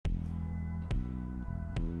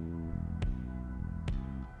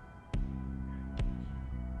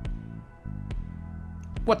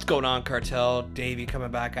What's going on, Cartel? Davey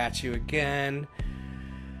coming back at you again.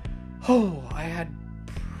 Oh, I had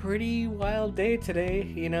pretty wild day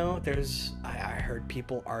today. I heard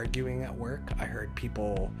people arguing at work. I heard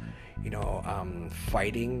people,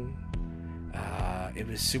 fighting. It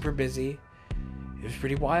was super busy. It was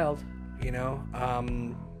pretty wild. When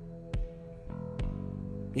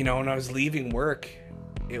I was leaving work,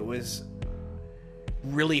 it was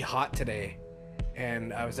really hot today.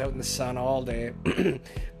 And I was out in the sun all day.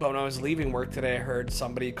 But when I was leaving work today, I heard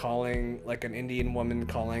somebody calling, like an Indian woman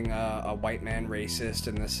calling a white man racist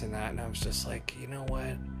and this and that. And I was just like, you know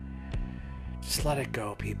what? Just let it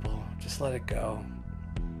go, people. Just let it go.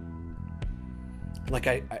 Like,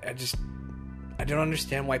 I don't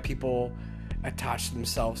understand why people attach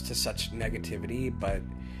themselves to such negativity, but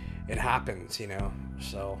it happens,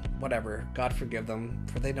 So, whatever. God forgive them,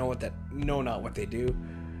 for they know not what they do.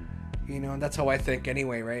 And that's how I think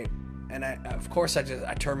anyway, right? And of course, I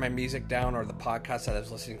turned my music down, or the podcast that I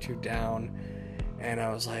was listening to down, and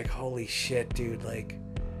I was like, holy shit, dude, like,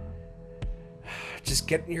 just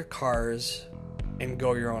get in your cars and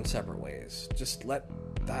go your own separate ways. Just let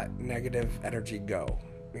that negative energy go,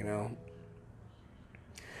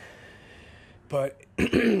 But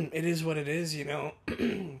it is what it is,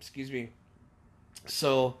 Excuse me.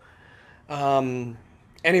 So,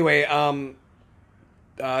 anyway,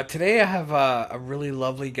 today I have a really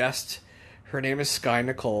lovely guest. Her name is Sky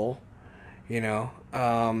Nicole,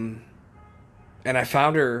 and I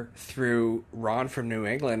found her through Ron from New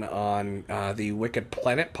England on the Wicked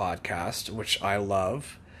Planet podcast, which I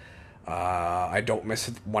love. I don't miss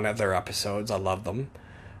one of their episodes. I love them.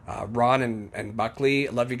 Ron and Buckley,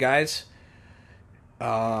 I love you guys.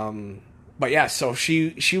 But yeah, so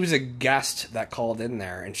she was a guest that called in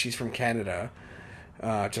there, and she's from Canada,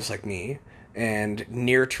 just like me. And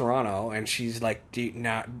near Toronto, and she's like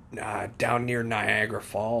down near Niagara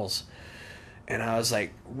Falls. And I was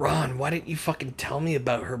like, Ron, why didn't you fucking tell me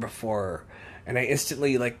about her before? And I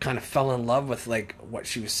instantly like kind of fell in love with like what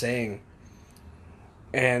she was saying.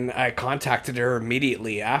 And I contacted her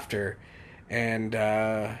immediately after,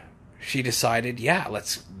 and she decided, yeah,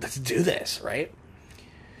 let's do this, right?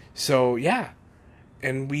 So yeah,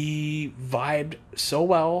 and we vibed so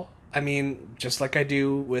well. I mean, just like I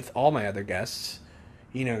do with all my other guests,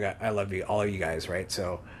 I love you, all of you guys, right?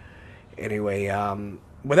 So, anyway,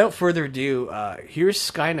 without further ado, here's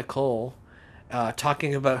Sky Nicole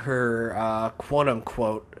talking about her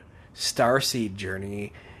quote-unquote starseed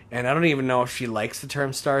journey. And I don't even know if she likes the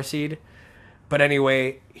term starseed. But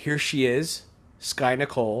anyway, here she is, Sky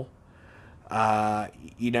Nicole.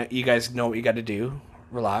 You guys know what you got to do.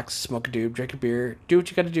 Relax, smoke a doob, drink a beer, do what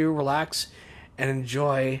you got to do, relax, and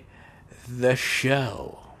enjoy the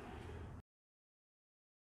show.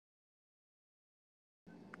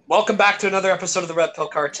 Welcome back to another episode of the Red Pill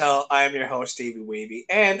Cartel. I am your host, Davey Wavy,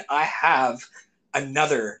 and I have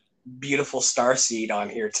another beautiful starseed on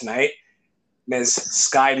here tonight, Ms.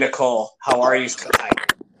 Sky Nicole. How are you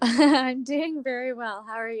tonight? I'm doing very well.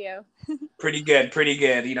 How are you? Pretty good.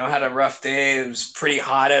 Had a rough day. It was pretty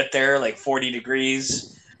hot out there, like 40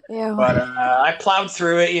 degrees. Ew. But I plowed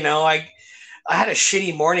through it, I had a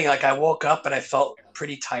shitty morning. Like, I woke up and I felt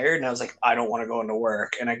pretty tired, and I was like, I don't want to go into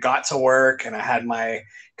work. And I got to work, and I had my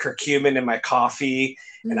curcumin in my coffee,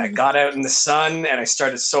 and I got out in the sun, and I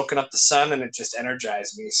started soaking up the sun, and it just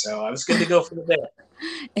energized me. So I was good to go for the day.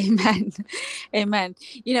 Amen.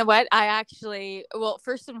 You know what? I actually,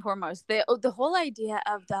 first and foremost, the whole idea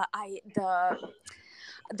of the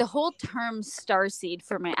whole term starseed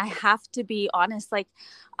for me, I have to be honest, like,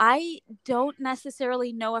 I don't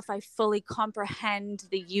necessarily know if I fully comprehend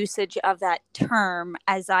the usage of that term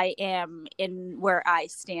as I am in where I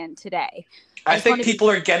stand today. I think people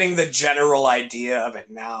are getting the general idea of it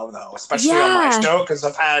now, though, especially on my show, because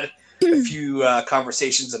I've had a few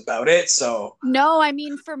conversations about it. So no, I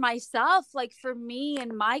mean, for myself, like for me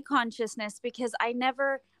and my consciousness, because I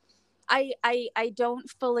don't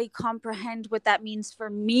fully comprehend what that means for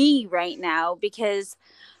me right now, because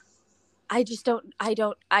I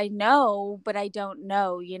know, but I don't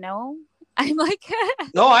know, I'm like,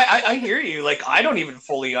 no, I hear you. Like, I don't even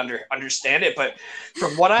fully understand it, but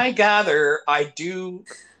from what I gather, I do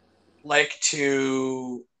like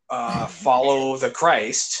to follow the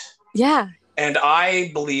Christ. Yeah. And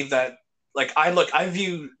I believe that, like, I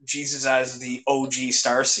view Jesus as the OG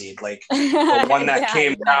starseed, like the one that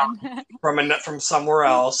came down from somewhere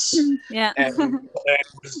else, and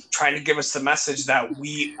was trying to give us the message that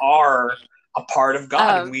we are a part of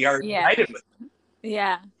God, and we are united with Him.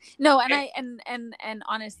 Yeah. No, and and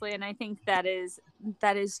honestly, and I think that is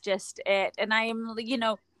just it. And I am,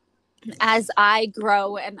 as I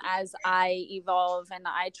grow and as I evolve and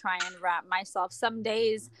I try and wrap myself, some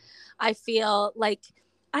days I feel like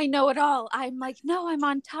I know it all. I'm like, no, I'm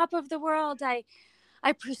on top of the world. I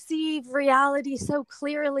perceive reality so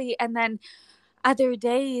clearly. And then other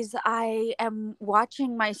days I am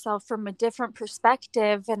watching myself from a different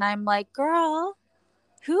perspective and I'm like, girl,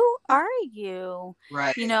 who are you?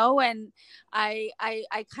 Right. And I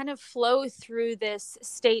kind of flow through this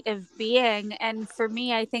state of being. And for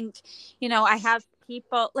me, I think, I have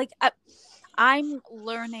people like, I'm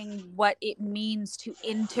learning what it means to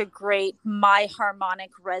integrate my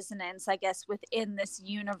harmonic resonance, I guess, within this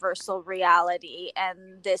universal reality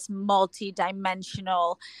and this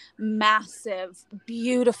multi-dimensional, massive,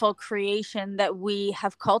 beautiful creation that we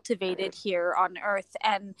have cultivated here on Earth.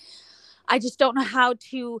 And I just don't know how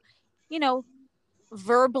to, you know,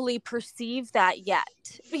 verbally perceive that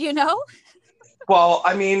yet. Well,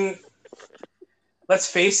 I mean, let's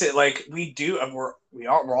face it, like we're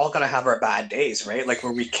all gonna have our bad days, right? Like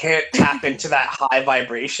where we can't tap into that high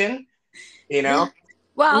vibration, you know? Yeah.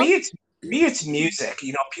 Well, For me it's music.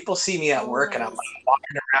 People see me at work and I'm always. like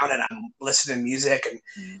walking around and I'm listening to music and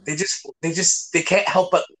they can't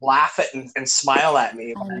help but laugh at and smile at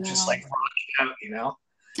me I when I'm just know. like rocking out.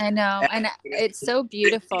 I know. And And it's so I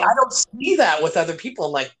beautiful. don't see that with other people.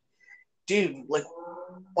 I'm like, dude, like,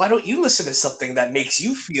 why don't you listen to something that makes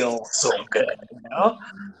you feel so good?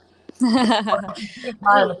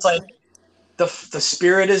 It's like the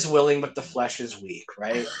spirit is willing, but the flesh is weak,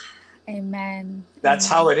 right? Amen. That's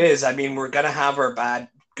how Amen. it is. I mean, we're gonna have our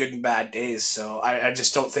good and bad days. So I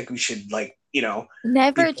just don't think we should be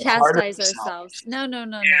Never so hard on chastise ourselves. ourselves. No, no,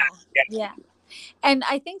 no, no. Yeah. Yeah. And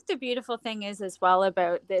I think the beautiful thing is as well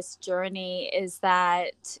about this journey is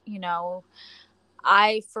that,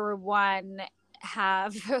 I, for one,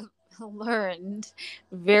 have learned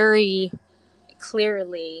very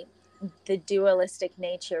clearly the dualistic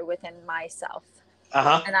nature within myself.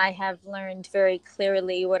 Uh-huh. And I have learned very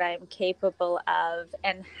clearly what I am capable of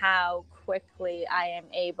and how quickly I am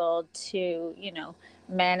able to,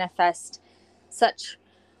 manifest such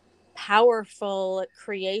powerful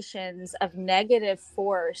creations of negative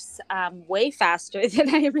force way faster than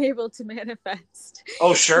I am able to manifest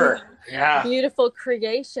Oh, sure. Yeah. beautiful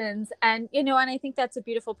creations. And I think that's a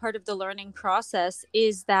beautiful part of the learning process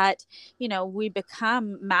is that we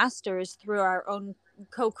become masters through our own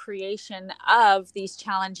co-creation of these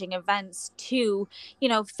challenging events to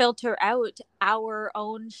filter out our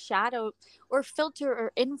own shadow, or filter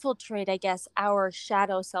or infiltrate, I guess, our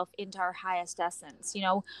shadow self into our highest essence.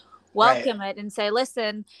 Right. Welcome it and say,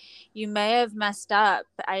 listen, you may have messed up.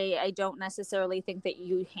 I don't necessarily think that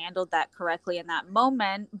you handled that correctly in that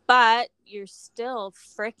moment, but you're still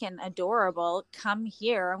freaking adorable. Come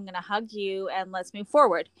here. I'm going to hug you and let's move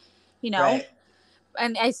forward, you know? Right.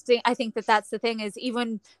 And I think that that's the thing is,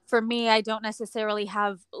 even for me, I don't necessarily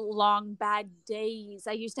have long bad days.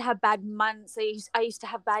 I used to have bad months. I used to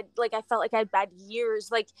have bad, like, I felt like I had bad years,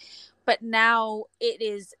 like, but now it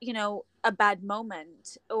is, a bad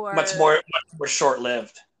moment Much or more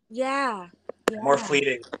short-lived, yeah, more yeah.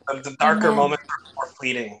 fleeting. The darker Amen. moments are more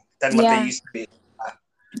fleeting than what they Yeah. used to be.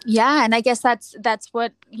 Yeah, and I guess that's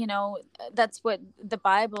what, that's what the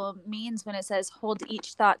Bible means when it says hold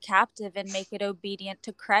each thought captive and make it obedient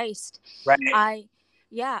to Christ. Right. I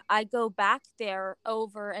Yeah, I go back there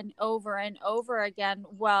over and over and over again.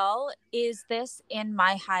 Well, is this in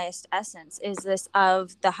my highest essence? Is this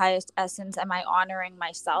of the highest essence? Am I honoring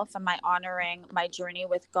myself? Am I honoring my journey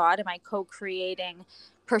with God? Am I co-creating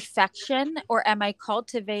perfection, or am I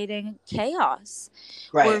cultivating chaos?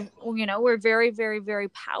 Right. We're very, very, very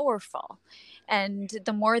powerful. And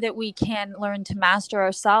the more that we can learn to master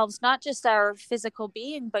ourselves, not just our physical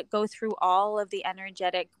being, but go through all of the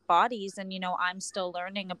energetic bodies. And I'm still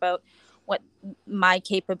learning about what my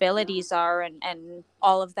capabilities are and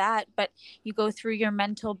all of that. But you go through your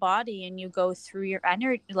mental body and you go through your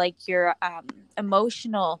energy, like your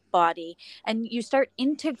emotional body, and you start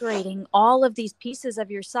integrating all of these pieces of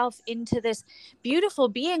yourself into this beautiful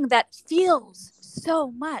being that feels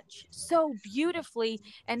so much, so beautifully,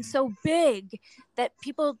 and so big that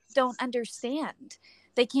people don't understand.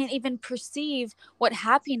 They can't even perceive what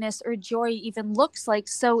happiness or joy even looks like.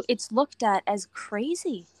 So it's looked at as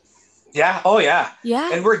crazy. Yeah. Oh, yeah.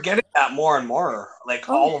 Yeah. And we're getting that more and more. Like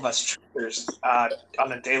Oh, all of us traders,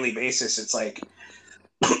 on a daily basis. It's like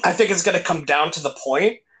I think it's going to come down to the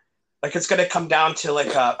point. Like it's going to come down to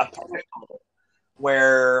like a pinnacle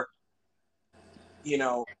where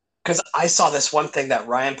because I saw this one thing that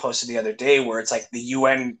Ryan posted the other day where it's like the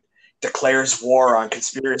UN declares war on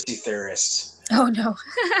conspiracy theorists. Oh no.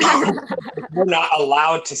 We're not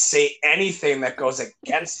allowed to say anything that goes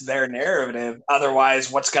against their narrative.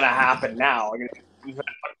 Otherwise, what's going to happen now? You're going to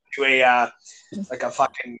put to like a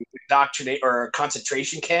fucking indoctrinate or a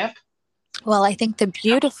concentration camp. Well, I think the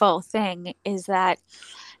beautiful thing is that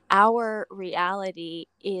our reality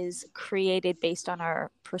is created based on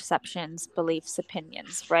our perceptions, beliefs,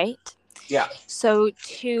 opinions, right? Yeah. So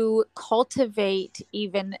to cultivate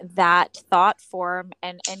even that thought form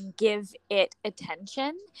and give it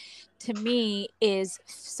attention, to me is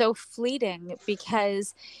so fleeting,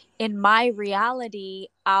 because in my reality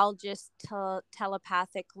I'll just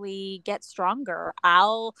telepathically get stronger.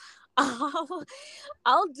 I'll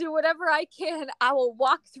I'll do whatever I can. I will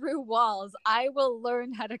walk through walls. I will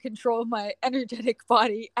learn how to control my energetic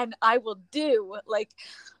body, and I will do, like,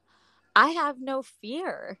 I have no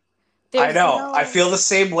fear. I There's know. I no, feel the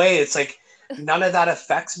same way. It's like none of that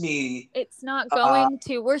affects me. it's not Uh, going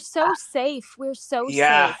to. We're so safe. We're so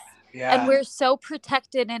yeah. safe. And Yeah. we're so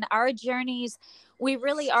protected in our journeys. We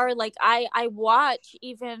really are. Like, I watch,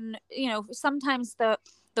 even, sometimes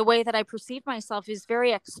the way that I perceive myself is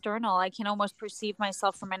very external. I can almost perceive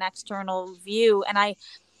myself from an external view, and I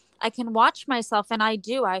can watch myself, and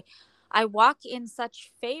I walk in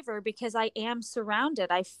such favor because I am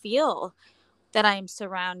surrounded. I feel that I am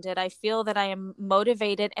surrounded. I feel that I am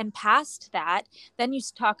motivated. And past that, then you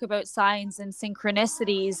talk about signs and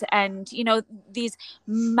synchronicities and, these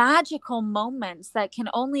magical moments that can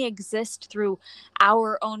only exist through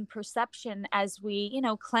our own perception as we,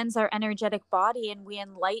 cleanse our energetic body and we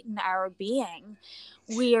enlighten our being.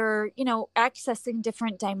 We are, accessing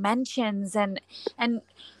different dimensions, and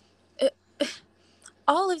uh,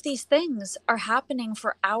 all of these things are happening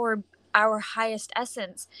for our highest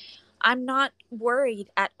essence. I'm not worried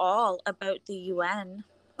at all about the UN.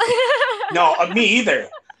 No, me either.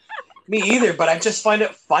 Me either. But I just find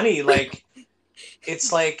it funny. Like,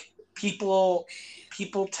 it's like people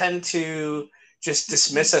tend to just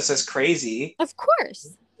dismiss us as crazy Of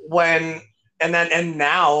course. when and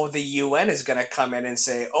now the UN is going to come in and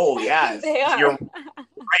say, "Oh yeah, They you're are. right.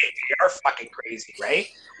 They are fucking crazy, right?"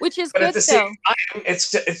 Which is But at good the same though. time, it's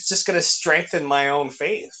just going to strengthen my own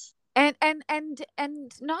faith. And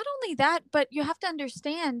not only that, but you have to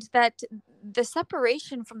understand that the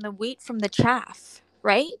separation from the wheat from the chaff,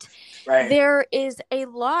 right? Right. There is a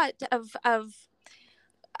lot of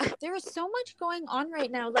there is so much going on right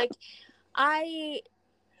now. Like, I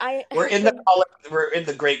We're have in been,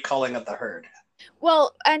 the great culling of the herd.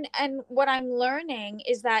 well, and what I'm learning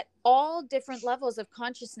is that all different levels of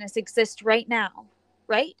consciousness exist right now,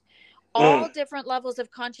 right? All Mm. different levels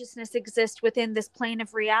of consciousness exist within this plane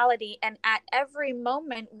of reality, and at every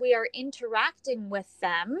moment we are interacting with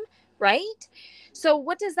them, right? So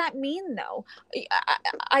what does that mean though?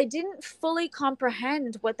 I didn't fully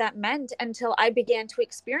comprehend what that meant until I began to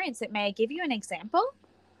experience it. May I give you an example?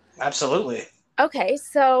 Absolutely. Okay,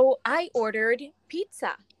 so I ordered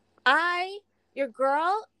pizza. I, your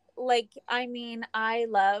girl, like, I mean, I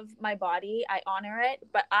love my body, I honor it,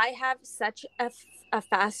 but I have such a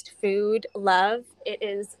fast food love. It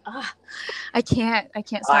is, I can't I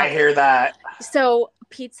stop. hear that. So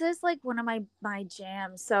pizza is like one of my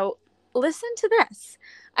jams. So listen to this.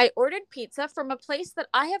 I ordered pizza from a place that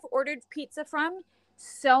I have ordered pizza from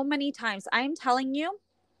so many times. I am telling you,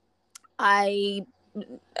 I,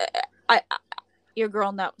 I, your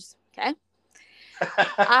girl knows. Okay.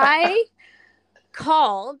 I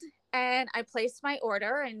called and I placed my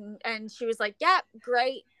order, and she was like, "Yeah,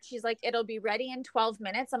 great." She's like, "It'll be ready in 12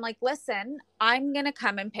 minutes." I'm like, "Listen, I'm going to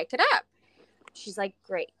come and pick it up." She's like,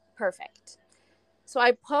 "Great. Perfect." So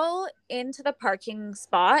I pull into the parking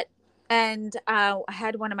spot, and I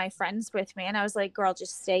had one of my friends with me, and I was like, "Girl,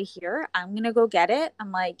 just stay here. I'm going to go get it."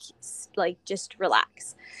 I'm like, just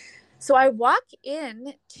relax. So I walk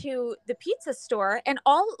in to the pizza store, and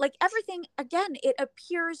all, like, everything again, it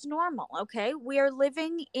appears normal. Okay. We are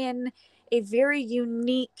living in a very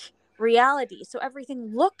unique reality. So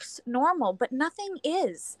everything looks normal, but nothing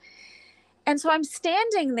is. And so I'm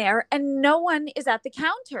standing there and no one is at the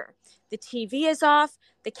counter. The TV is off.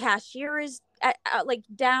 The cashier is like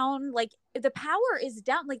down. Like, the power is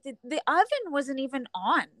down. Like, the oven wasn't even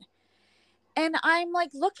on. And I'm like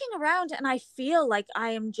looking around and I feel like I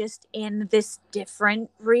am just in this different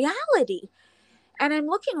reality. And I'm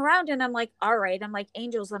looking around and I'm like, all right, I'm like,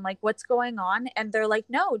 angels, I'm like, what's going on? And they're like,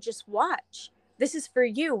 no, just watch. This is for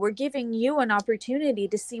you. We're giving you an opportunity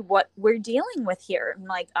to see what we're dealing with here. I'm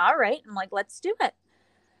like, all right. I'm like, let's do it.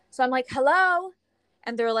 So I'm like, hello.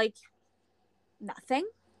 And they're like, nothing.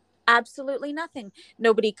 Absolutely nothing.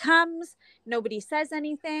 Nobody comes. Nobody says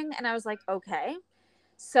anything. And I was like, okay.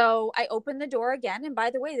 So I open the door again. And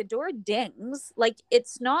by the way, the door dings. Like,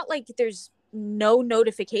 it's not like there's no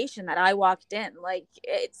notification that I walked in. Like,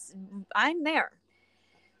 I'm there.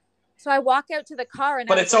 So I walk out to the car and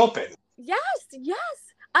But it's like, open. Yes.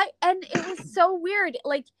 And it was so weird.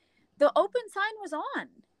 Like, the open sign was on,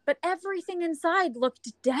 but everything inside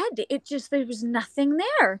looked dead. There was nothing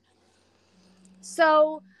there.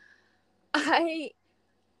 So I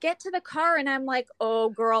get to the car and I'm like, oh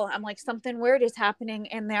girl, I'm like, something weird is happening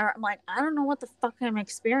in there. I'm like, I don't know what the fuck I'm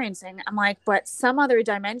experiencing. I'm like, but some other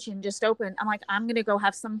dimension just opened. I'm like, I'm gonna go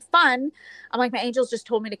have some fun. I'm like, my angels just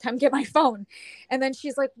told me to come get my phone. And then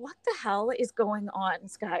she's like, what the hell is going on,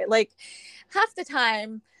 Sky? Like, half the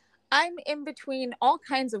time I'm in between all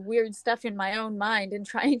kinds of weird stuff in my own mind and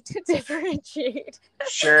trying to differentiate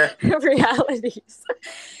realities.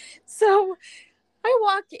 So I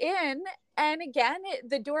walk in, and again,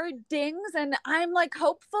 the door dings, and I'm like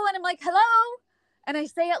hopeful, and I'm like, hello. And I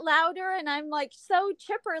say it louder, and I'm like so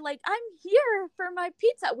chipper, like, I'm here for my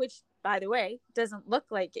pizza, which, by the way, doesn't look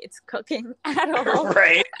like it's cooking at all.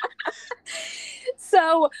 Right.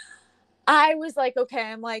 So I was like, okay,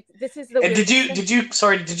 I'm like, this is the. And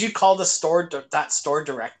did you call the store, that store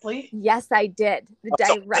directly? Yes, I did.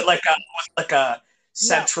 Like a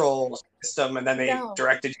central system, and then they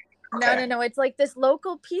directed you. Okay. No. It's like this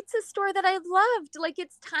local pizza store that I loved. Like,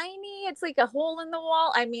 it's tiny. It's like a hole in the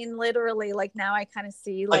wall. I mean, literally, like, now I kind of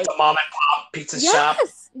see like the mom and pop pizza shop.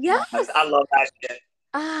 Yes. I love that shit.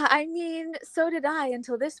 I mean, so did I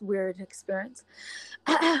until this weird experience.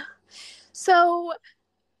 So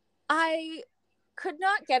I could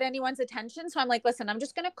not get anyone's attention. So I'm like, listen, I'm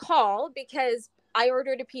just going to call because I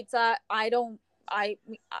ordered a pizza.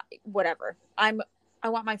 Whatever. I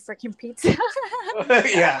want my freaking pizza.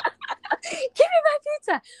 Yeah. Give me my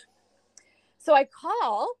pizza. So I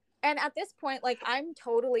call, and at this point, like, I'm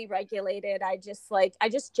totally regulated. I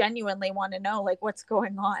just genuinely want to know, like, what's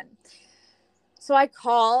going on. So I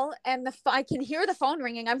call, and I can hear the phone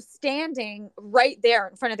ringing. I'm standing right there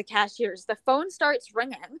in front of the cashiers. The phone starts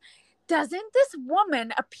ringing. Doesn't this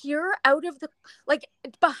woman appear out of like,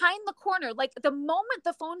 behind the corner? Like, the moment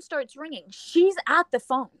the phone starts ringing, she's at the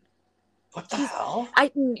phone. What the hell?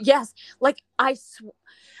 Yes. Like,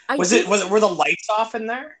 were the lights off in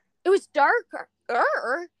there? It was darker,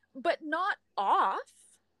 but not off.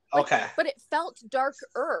 Like, okay. But it felt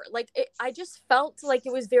darker. Like, I just felt like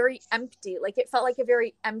it was very empty. Like, it felt like a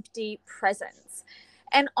very empty presence.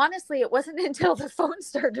 And honestly, it wasn't until the phone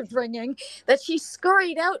started ringing that she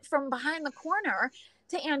scurried out from behind the corner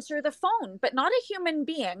to answer the phone. But not a human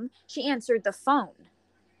being. She answered the phone.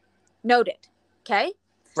 Noted. Okay?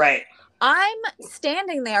 Right. I'm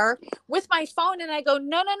standing there with my phone, and I go,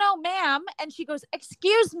 no, ma'am. And she goes,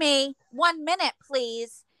 excuse me, 1 minute,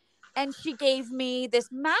 please. And she gave me this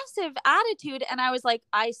massive attitude. And I was like,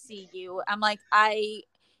 I see you. I'm like,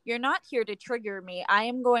 you're not here to trigger me. I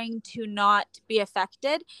am going to not be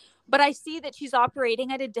affected. But I see that she's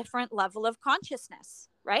operating at a different level of consciousness,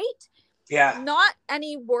 right? Yeah. Not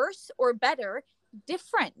any worse or better.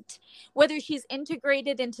 Different, whether she's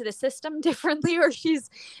integrated into the system differently, or she's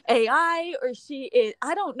AI, or she is,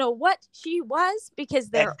 I don't know what she was, because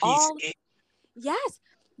they're all, yes,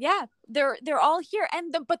 yeah, they're all here.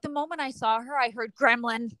 And but the moment I saw her, I heard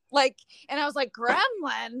gremlin, like, and I was like,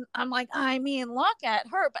 gremlin. I'm like, I mean, look at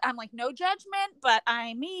her. But I'm like, no judgment, but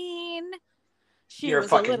I mean, you're a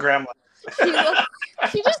fucking gremlin.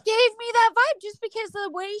 She just gave me that vibe, just because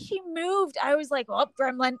the way she moved. I was like, oh,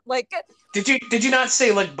 gremlin. Like, did you not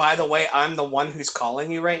say, like, by the way, I'm the one who's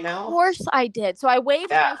calling you right now? Of course I did. So I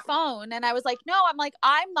waved my phone, and I was like, no, I'm like,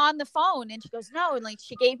 I'm on the phone. And she goes, no. And like,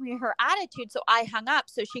 she gave me her attitude. So I hung up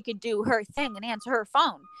so she could do her thing and answer her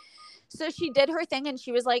phone. So she did her thing, and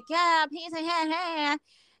she was like, yeah, pizza,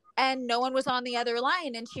 and no one was on the other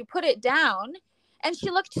line. And she put it down, and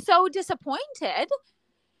she looked so disappointed.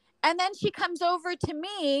 And then she comes over to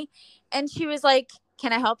me, and she was like,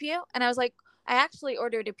 can I help you? And I was like, I actually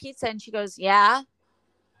ordered a pizza. And she goes, yeah.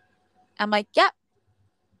 I'm like, yep.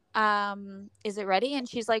 Is it ready? And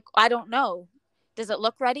she's like, I don't know. Does it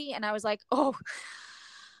look ready? And I was like, oh,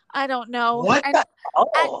 I don't know. What?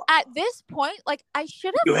 At this point, like, I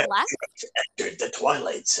should have left. Entered the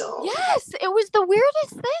Twilight Zone. Yes, it was the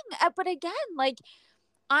weirdest thing. But again, like,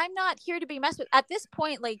 I'm not here to be messed with. At this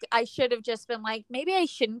point, like, I should have just been like, maybe I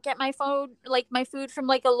shouldn't get my food from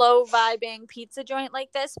like a low vibing pizza joint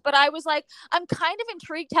like this. But I was like, I'm kind of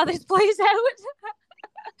intrigued how this plays out.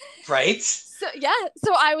 Right. So yeah.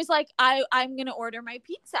 So I was like, I'm gonna order my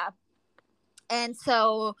pizza. And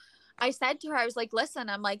so I said to her, I was like, listen,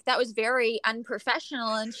 I'm like, that was very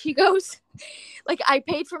unprofessional. And she goes, like, I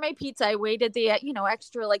paid for my pizza. I waited the,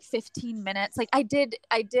 extra like 15 minutes. Like I did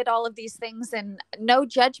all of these things, and no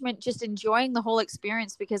judgment, just enjoying the whole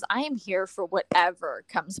experience, because I am here for whatever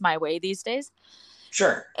comes my way these days.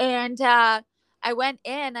 Sure. And, I went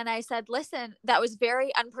in and I said, listen, that was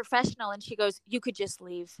very unprofessional. And she goes, you could just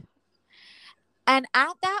leave. And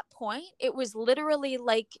at that point, it was literally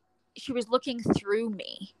like she was looking through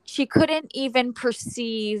me. She couldn't even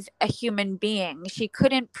perceive a human being. She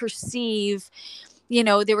couldn't perceive,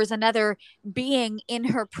 there was another being in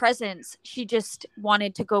her presence. She just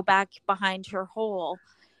wanted to go back behind her hole.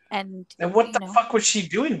 And what the fuck was she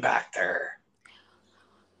doing back there?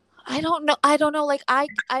 I don't know. Like, I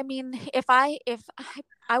mean, if I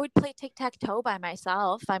would play tic-tac-toe by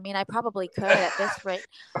myself. I mean, I probably could at this rate.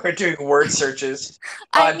 We're doing word searches.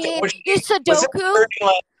 I mean, Sudoku.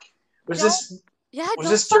 Was this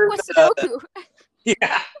during Sudoku?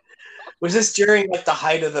 Yeah. Was this during like the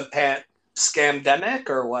height of the scamdemic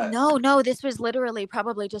or what? No, this was literally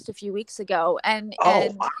probably just a few weeks ago. And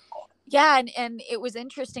wow. Yeah, and it was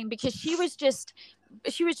interesting because she was just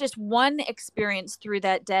one experience through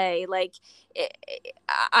that day. Like,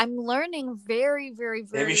 I'm learning very, very,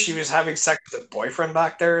 very. Maybe she was having sex with a boyfriend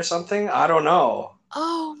back there or something. I don't know.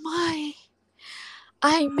 Oh my!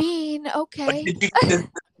 I mean, okay. Did it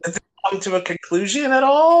come to a conclusion at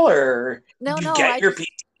all, or no? Your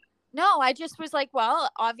pizza? No, I just was like, well,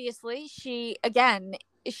 obviously,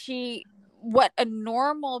 what a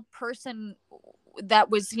normal person that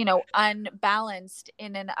was, unbalanced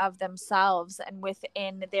in and of themselves and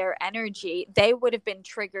within their energy, they would have been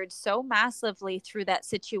triggered so massively through that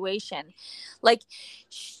situation. Like,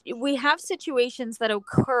 we have situations that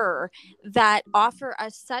occur that offer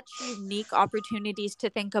us such unique opportunities to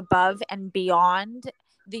think above and beyond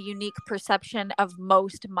the unique perception of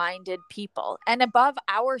most minded people and above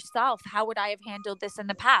ourselves. How would I have handled this in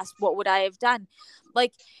the past? What would I have done?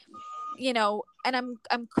 Like, and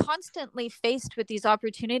I'm constantly faced with these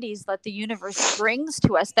opportunities that the universe brings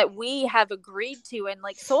to us that we have agreed to, and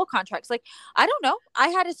like soul contracts. Like, I don't know. I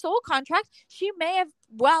had a soul contract. She may have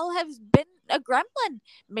been a gremlin.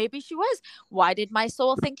 Maybe she was. Why did my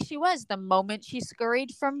soul think she was? The moment she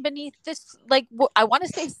scurried from beneath this, like, I want to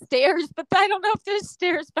say stairs, but I don't know if there's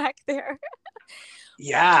stairs back there.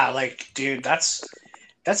 Yeah, like, dude, that's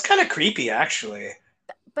kind of creepy, actually.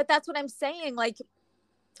 But that's what I'm saying. Like,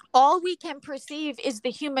 all we can perceive is the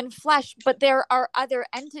human flesh, but there are other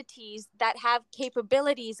entities that have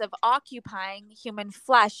capabilities of occupying human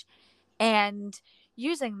flesh and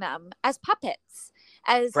using them as puppets,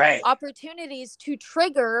 as opportunities to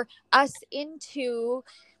trigger us into,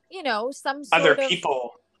 some sort other of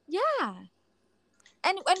people. Yeah.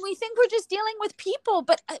 And we think we're just dealing with people,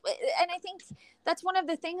 but and I think that's one of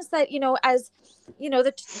the things that, as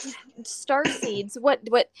the star seeds, what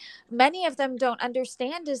many of them don't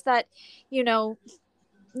understand is that,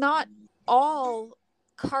 not all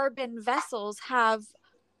carbon vessels have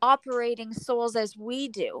operating souls as we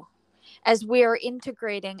do, as we are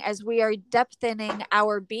integrating, as we are depthening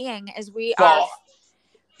our being, as we are.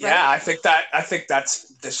 Yeah, I think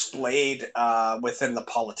that's displayed within the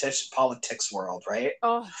politics world, right?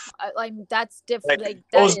 Oh, that's different. Like,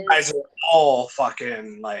 those guys are all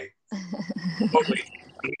fucking like,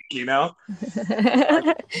 you call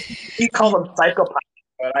them psychopaths,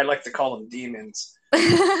 but I like to call them demons.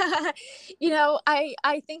 I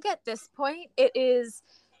think at this point it is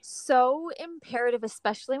so imperative,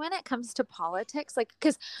 especially when it comes to politics, like,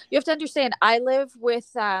 because you have to understand, I live with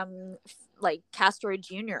like Castro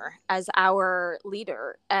Jr. as our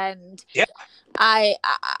leader, and I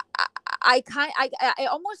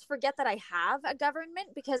almost forget that I have a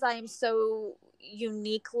government because I am so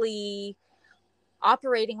uniquely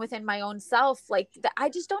operating within my own self. Like, I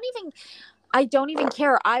don't even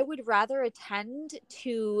care. I would rather attend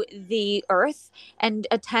to the earth and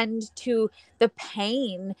attend to the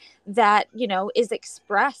pain that, is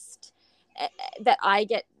expressed, that I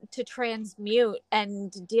get to transmute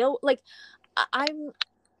and deal. Like, I'm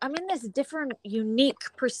in this different,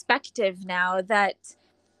 unique perspective now that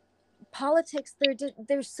politics,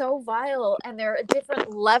 they're so vile, and they're a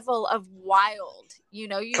different level of wild.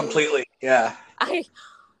 Completely, yeah. I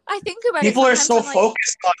think about people it. People are so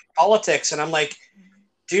focused on politics, and I'm like,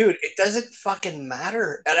 dude, it doesn't fucking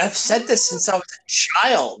matter. And I've said this since I was a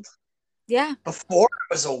child. Yeah. Before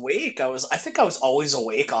I was awake, I think I was always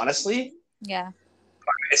awake, honestly. Yeah.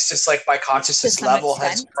 It's just like my consciousness level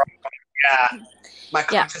has grown. Yeah. My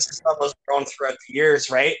consciousness level has grown throughout the years,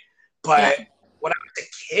 right? But when I was a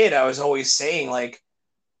kid, I was always saying, like,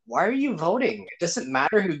 why are you voting? It doesn't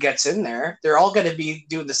matter who gets in there. They're all going to be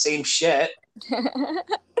doing the same shit.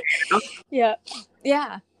 Yeah.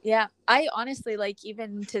 Yeah. Yeah. I honestly, like,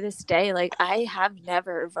 even to this day, like, I have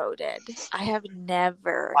never voted. I have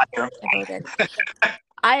never voted.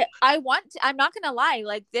 I want to, I'm not going to lie.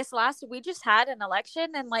 Like, we just had an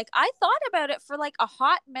election, and like, I thought about it for like a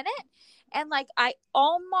hot minute, and like,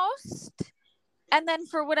 and then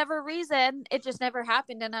for whatever reason, it just never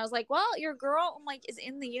happened. And I was like, well, your girl, I'm like, is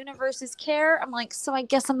in the universe's care. I'm like, so I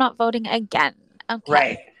guess I'm not voting again. Okay.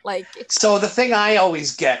 Right. Like, so the thing I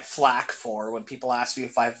always get flack for when people ask me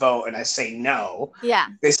if I vote and I say no, yeah,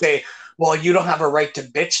 they say, well, you don't have a right to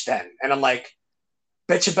bitch then. And I'm like,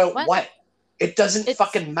 bitch about what? It doesn't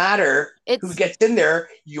fucking matter who gets in there.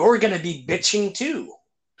 You're going to be bitching too.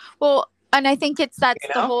 Well, and I think that's the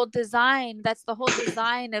whole design. That's the whole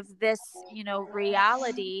design of this,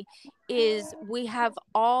 reality, is we have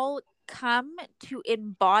all come to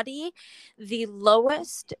embody the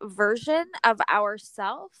lowest version of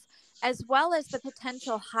ourselves, as well as the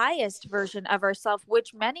potential highest version of ourselves,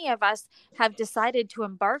 which many of us have decided to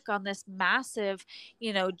embark on this massive,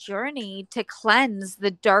 journey to cleanse the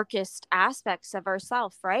darkest aspects of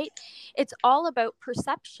ourselves, right? It's all about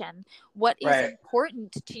perception. What is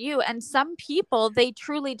important to you? And some people, they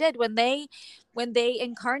truly did, when they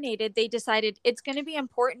incarnated, they decided it's going to be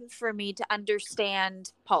important for me to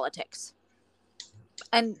understand politics.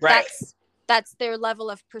 And that's their level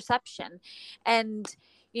of perception. And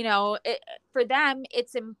for them,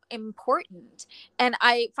 it's important. And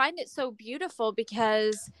I find it so beautiful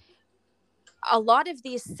because a lot of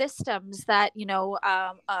these systems that,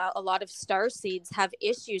 a lot of starseeds have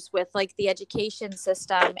issues with, like the education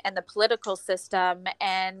system and the political system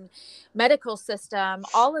and medical system,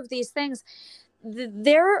 all of these things,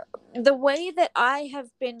 the way that I have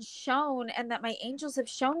been shown and that my angels have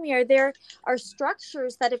shown me there are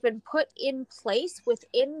structures that have been put in place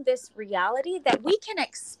within this reality that we can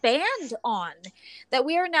expand on, that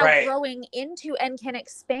we are now growing into and can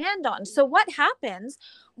expand on. So what happens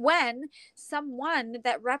when someone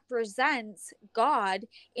that represents God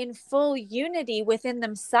in full unity within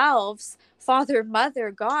themselves, Father, Mother,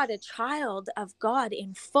 God, a child of God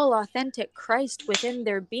in full authentic Christ within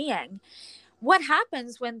their being, what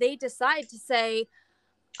happens when they decide to say,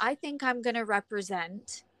 I think I'm going to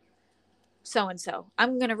represent so-and-so.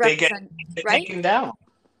 I'm going to represent, right? Taken down.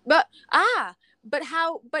 But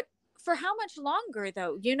for how much longer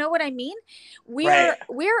though? You know what I mean? And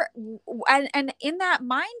in that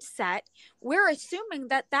mindset, we're assuming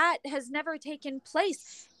that has never taken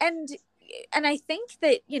place. And I think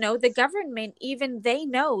that, the government, even they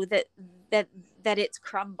know that it's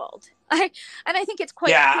crumbled. I think it's quite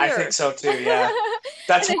clear. I think so too. Yeah.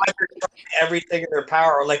 That's why they're trying everything in their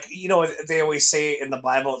power. Like, they always say in the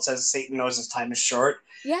Bible, it says Satan knows his time is short.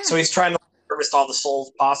 Yeah. So he's trying to harvest all the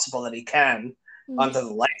souls possible that he can onto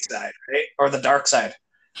the light side, right? Or the dark side.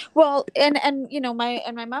 Well, and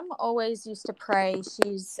my mom always used to pray.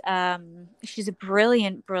 She's a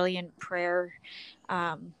brilliant prayer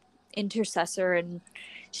intercessor, and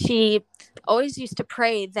she always used to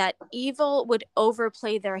pray that evil would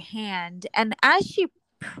overplay their hand. And as she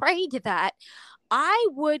prayed that, I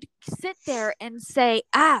would sit there and say,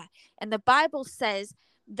 and the Bible says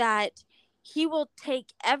that he will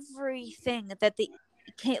take everything that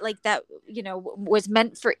was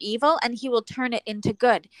meant for evil, and he will turn it into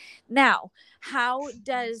good. Now, how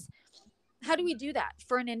do we do that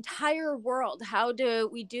for an entire world? How do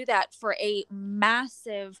we do that for a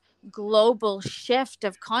massive global shift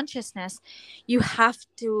of consciousness? You have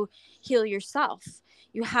to heal yourself.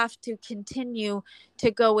 You have to continue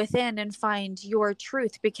to go within and find your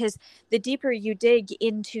truth, because the deeper you dig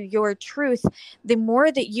into your truth, the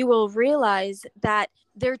more that you will realize that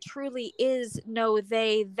there truly is no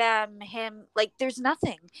they, them, him. Like, there's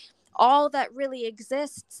nothing. All that really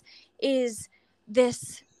exists is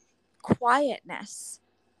this quietness.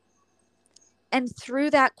 And through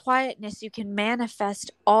that quietness, you can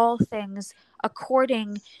manifest all things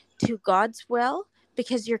according to God's will,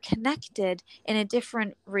 because you're connected in a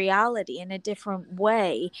different reality, in a different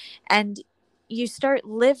way. And you start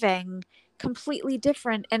living completely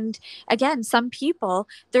different. And again, some people,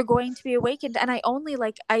 they're going to be awakened. And I only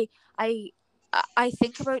I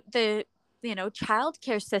think about the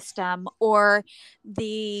childcare system, or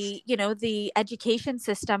the education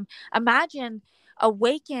system. Imagine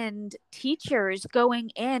awakened teachers going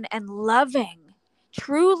in and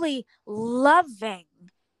truly loving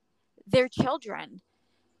their children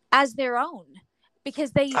as their own,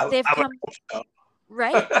 because they've come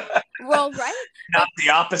right. Well, right. Not the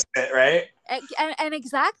opposite, right? And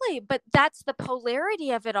exactly, but that's the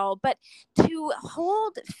polarity of it all. But to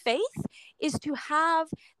hold faith is to have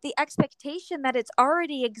the expectation that it's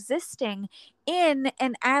already existing in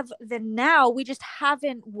and of the now. We just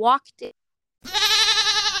haven't walked it.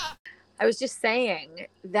 I was just saying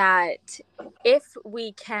that if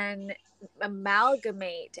we can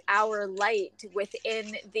amalgamate our light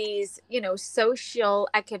within these, social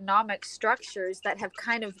economic structures that have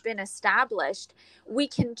kind of been established, we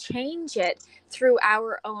can change it through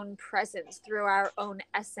our own presence, through our own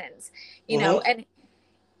essence, and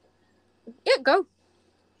yeah, go.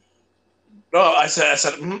 No, I said,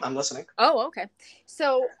 I'm listening. Oh, okay.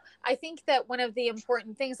 So I think that one of the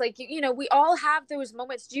important things, like, we all have those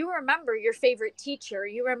moments. Do you remember your favorite teacher?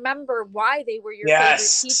 You remember why they were your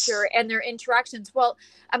favorite teacher and their interactions? Well,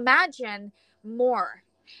 imagine more.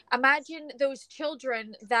 Imagine those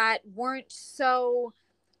children that weren't so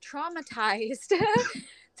traumatized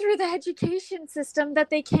through the education system, that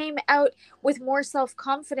they came out with more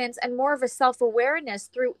self-confidence and more of a self-awareness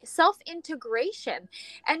through self-integration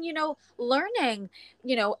and, learning,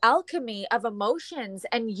 alchemy of emotions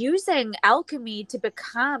and using alchemy to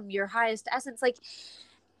become your highest essence. Like,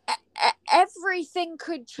 everything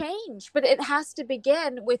could change, but it has to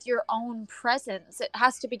begin with your own presence. It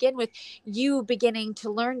has to begin with you beginning to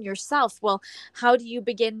learn yourself. Well, how do you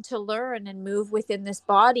begin to learn and move within this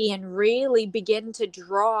body and really begin to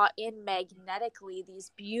draw in magnetically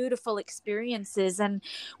these beautiful experiences? And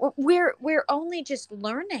we're only just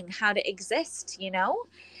learning how to exist, Yeah.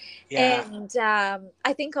 And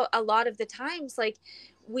I think a lot of the times, like,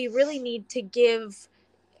 we really need to give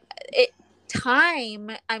it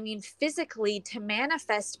time, physically, to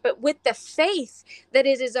manifest, but with the faith that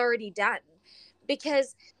it is already done.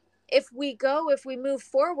 Because if we move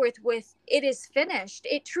forward with it is finished,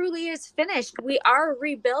 it truly is finished. We are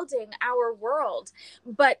rebuilding our world,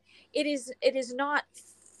 but it is not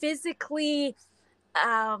physically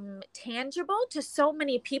tangible to so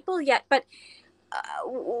many people yet. But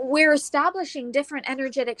we're establishing different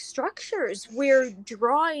energetic structures. We're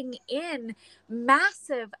drawing in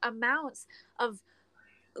massive amounts of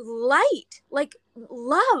light, like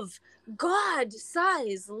love, God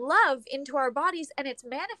size love, into our bodies, and it's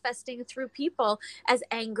manifesting through people as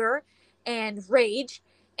anger and rage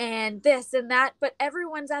and this and that, but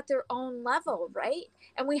everyone's at their own level, right?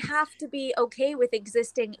 And we have to be okay with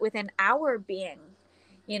existing within our being,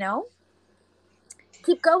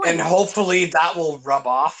 keep going. And hopefully that will rub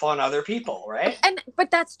off on other people, right? But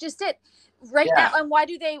that's just it now. And what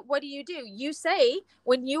do? You say,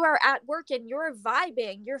 when you are at work and you're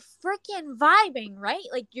vibing, you're freaking vibing, right?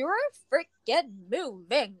 Like, you're freaking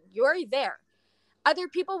moving, you're there. Other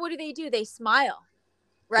people, what do? They smile,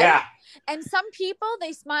 right? Yeah. And some people,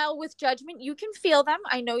 they smile with judgment. You can feel them.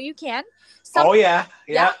 I know you can. Yeah.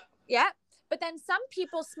 But then some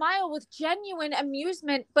people smile with genuine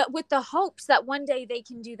amusement, but with the hopes that one day they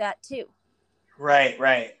can do that too.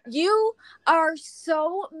 Right. You are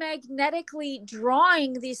so magnetically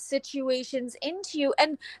drawing these situations into you.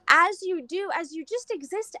 And as you just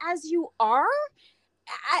exist as you are,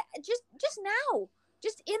 just now,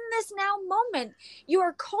 just in this now moment, you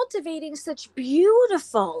are cultivating such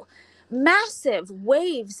beautiful, massive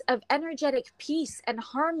waves of energetic peace and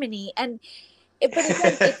harmony. But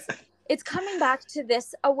again, it's coming back to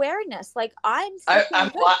this awareness. Like, I'm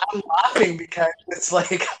laughing because it's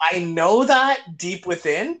like, I know that deep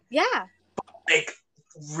within. Yeah. But, like,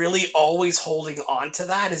 really always holding on to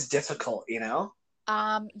that is difficult,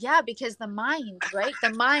 Yeah, because the mind, right? The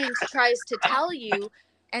mind tries to tell you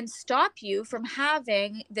and stop you from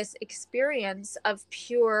having this experience of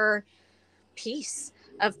pure peace,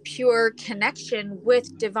 of pure connection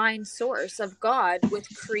with divine source, of God,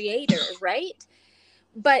 with creator, right?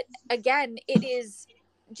 But again, it's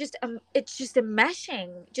just a meshing,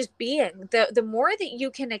 just being. The more that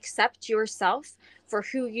you can accept yourself for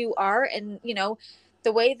who you are, and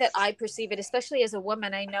the way that I perceive it, especially as a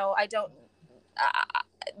woman, I know I don't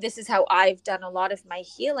this is how I've done a lot of my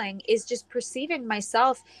healing, is just perceiving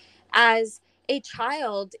myself as a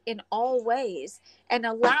child in all ways, and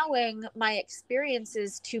allowing my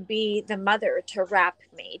experiences to be the mother to wrap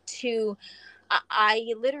me to.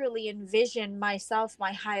 I literally envision myself,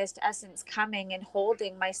 my highest essence, coming and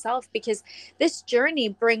holding myself, because this journey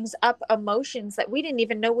brings up emotions that we didn't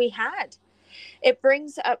even know we had. It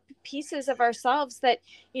brings up pieces of ourselves that,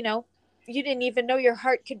 you didn't even know your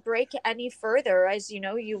heart could break any further, as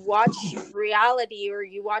you watch reality, or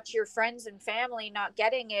you watch your friends and family not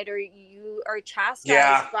getting it, or you are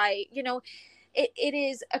chastised by, it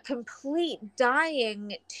is a complete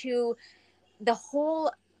dying to the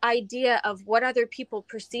whole idea of what other people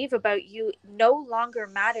perceive about you no longer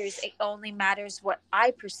matters. It only matters what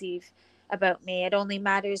I perceive about me. It only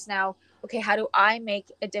matters now, okay, how do I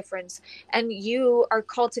make a difference? And you are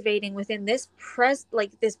cultivating within this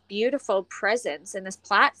this beautiful presence and this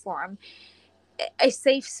platform a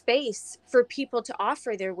safe space for people to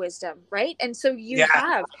offer their wisdom, right? And so you've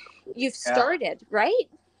started, right?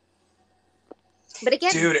 But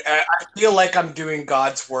again, dude, I feel like I'm doing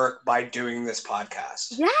God's work by doing this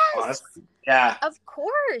podcast. Yes. Honestly. Yeah. Of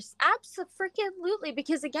course. Absolutely.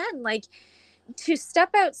 Because again, like, to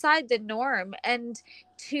step outside the norm and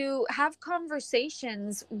to have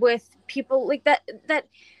conversations with people like that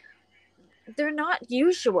they're not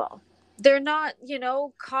usual. They're not,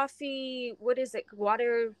 coffee, what is it?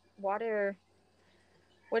 Water.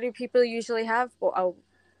 What do people usually have? Oh,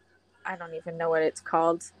 I don't even know what it's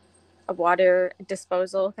called. A water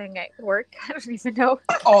disposal thing at work. I don't even know.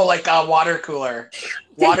 Oh, like a water cooler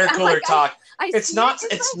talk. It's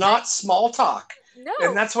not small talk. No.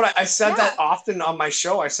 And that's what I said that often on my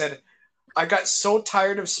show. I said, I got so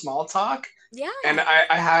tired of small talk. Yeah. And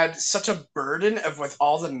I had such a burden with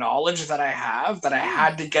all the knowledge that I have that I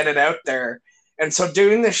had to get it out there. And so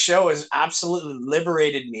doing this show has absolutely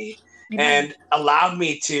liberated me and allowed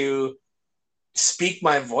me to speak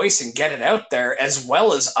my voice and get it out there, as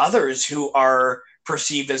well as others who are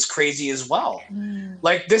perceived as crazy as well.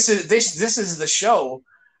 Like this is the show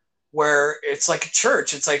where it's like a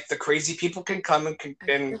church. It's like the crazy people can come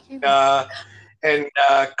and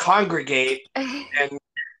congregate and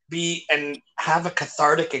be and have a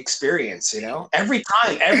cathartic experience. Every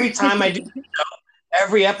time I do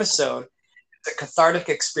every episode, it's a cathartic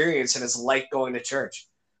experience, and it's like going to church.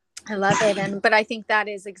 I love it. But I think that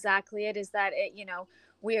is exactly it, is that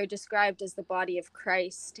we are described as the body of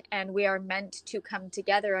Christ, and we are meant to come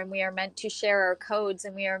together, and we are meant to share our codes,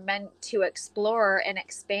 and we are meant to explore and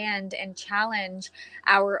expand and challenge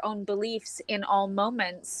our own beliefs in all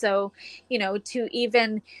moments. So, to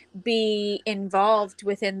even be involved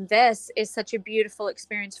within this is such a beautiful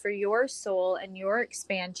experience for your soul and your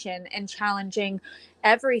expansion and challenging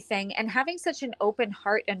everything, and having such an open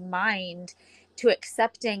heart and mind to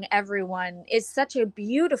accepting everyone is such a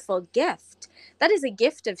beautiful gift. That is a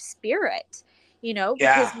gift of spirit,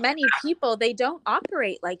 because many people, they don't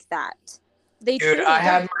operate like that. They Dude,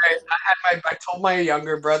 I told my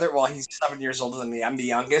younger brother, well, he's 7 years older than me. I'm the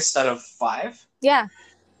youngest out of 5. Yeah.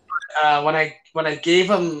 When I gave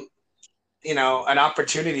him, an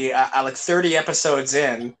opportunity, I like 30 episodes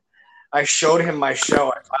in, I showed him my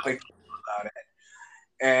show. I finally told him about it.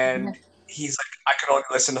 And he's like, I could only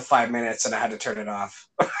listen to 5 minutes, and I had to turn it off.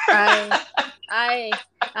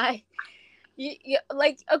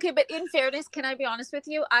 Okay, but in fairness, can I be honest with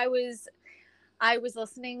you? I was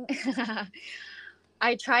listening.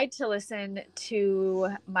 I tried to listen to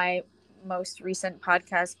my most recent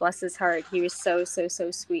podcast, bless his heart. He was so, so,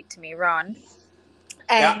 so sweet to me, Ron.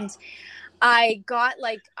 And I got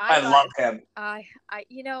I love him.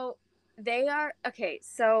 They are okay.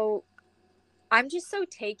 So I'm just so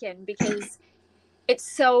taken because it's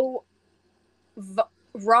so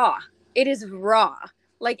raw. It is raw.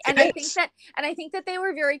 And I think that they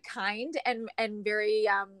were very kind and very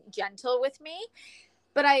gentle with me.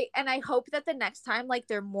 But I hope that the next time,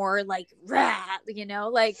 they're more rah,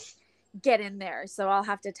 get in there. So I'll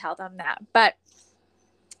have to tell them that. But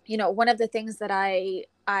one of the things that I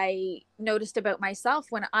noticed about myself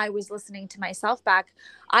when I was listening to myself back,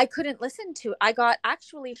 I couldn't listen to. I got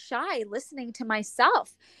actually shy listening to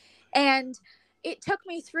myself. And it took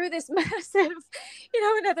me through this massive,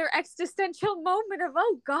 another existential moment of,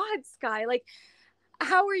 oh God, Sky,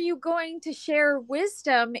 how are you going to share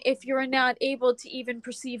wisdom if you're not able to even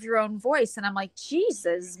perceive your own voice? And I'm like,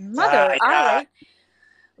 Jesus, mother,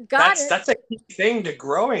 that's a key thing to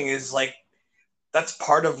growing, is that's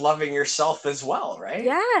part of loving yourself as well, right?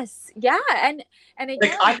 Yes. Yeah. And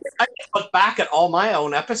again, I can look back at all my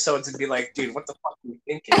own episodes and be like, dude, what the fuck are you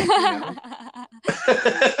thinking?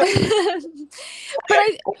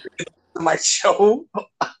 But my show,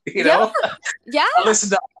 Yeah. I listen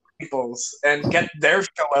to other people's and get their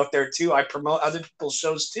show out there too. I promote other people's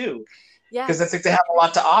shows too. Yeah. Because I think they have a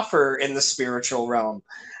lot to offer in the spiritual realm.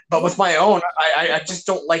 But with my own, I just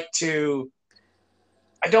don't like to.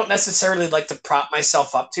 I don't necessarily like to prop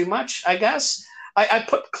myself up too much, I guess. I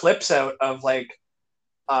put clips out of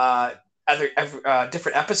other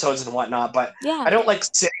different episodes and whatnot, but I don't like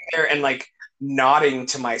sitting there and nodding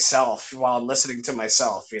to myself while I'm listening to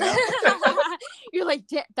myself, You're like,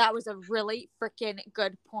 that was a really freaking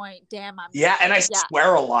good point. Damn. And I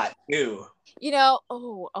swear a lot too.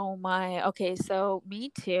 Oh my. Okay, so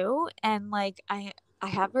me too. And I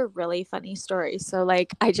have a really funny story. So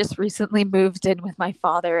like I just recently moved in with my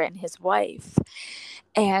father and his wife.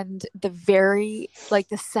 And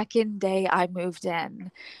the second day I moved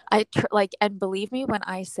in, and believe me when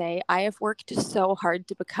I say I have worked so hard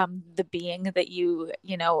to become the being that you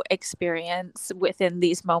experience within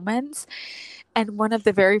these moments. And one of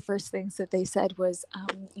the very first things that they said was,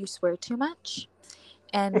 you swear too much.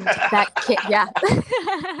 And that can't, yeah.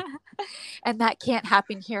 And that can't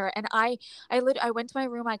happen here. And I went to my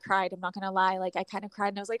room, I cried. I'm not going to lie. Like I kind of cried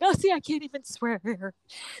and I was like, oh, see, I can't even swear here.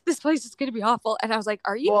 This place is going to be awful. And I was like,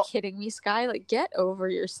 are you kidding me, Sky? Like, get over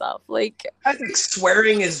yourself. Like, I think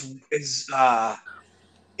swearing is it's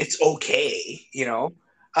okay,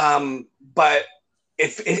 but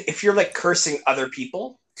if you're like cursing other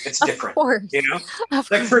people, it's different,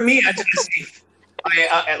 like for me,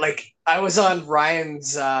 I was on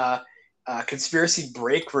Ryan's conspiracy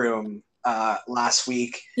break room last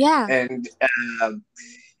week, and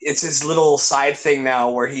it's his little side thing now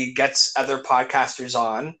where he gets other podcasters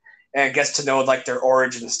on and gets to know like their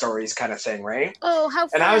origin stories kind of thing, right? Oh, how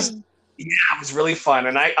fun. And it was really fun,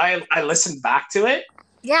 and I listened back to it,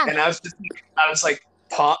 and I was like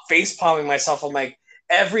face palming myself. I'm like,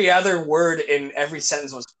 every other word in every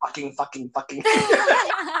sentence was fucking.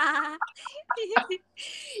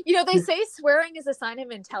 They say swearing is a sign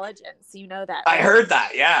of intelligence. You know that, right? I heard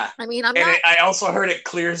that, yeah. I mean, I also heard it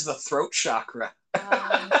clears the throat chakra.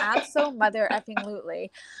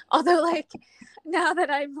 Absolutely. Although, like, now that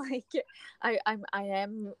I'm like, I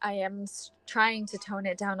am trying to tone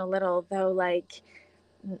it down a little, though. Like,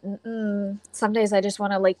 some days I just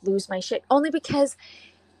want to like lose my shit, only because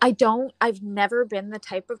I've never been the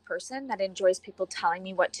type of person that enjoys people telling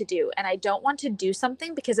me what to do. And I don't want to do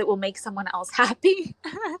something because it will make someone else happy.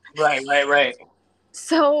 Right.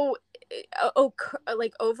 So,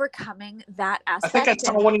 like overcoming that aspect. I think I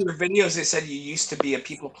saw one of your videos. They said you used to be a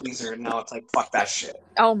people pleaser, and now it's like, fuck that shit.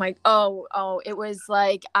 It was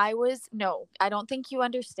like, I don't think you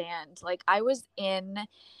understand. Like it's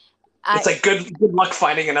like good luck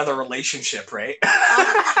finding another relationship, right?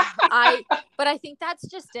 But I think that's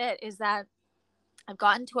just it, is that I've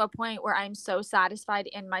gotten to a point where I'm so satisfied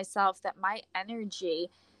in myself that my energy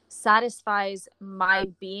satisfies my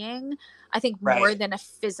being, I think, more than a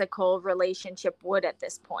physical relationship would at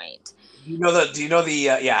this point. Do you know I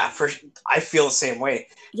feel the same way.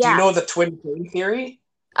 Yeah. Do you know the twin flame theory?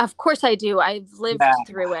 Of course I do. I've lived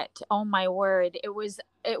through it. Oh my word. It was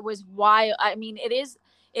wild. I mean, it's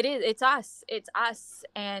us,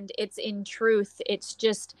 and it's in truth. It's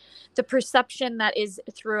just the perception that is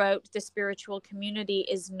throughout the spiritual community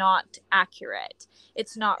is not accurate.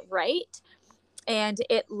 It's not right. And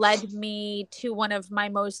it led me to one of my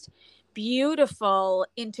most beautiful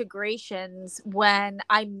integrations when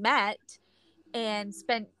I met and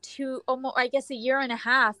spent a year and a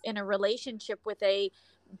half in a relationship with a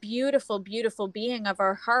beautiful, beautiful being of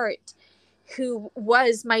our heart, who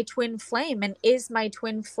was my twin flame and is my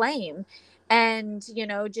twin flame. And,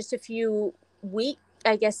 just a few weeks,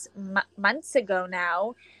 I guess, months ago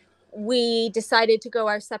now, we decided to go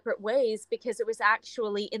our separate ways because it was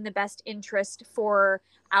actually in the best interest for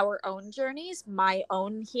our own journeys, my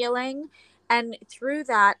own healing. And through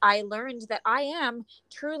that, I learned that I am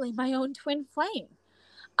truly my own twin flame.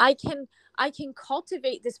 I can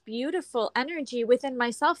cultivate this beautiful energy within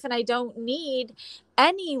myself, and I don't need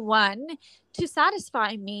anyone to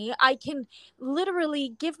satisfy me. I can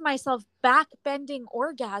literally give myself back-bending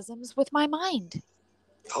orgasms with my mind.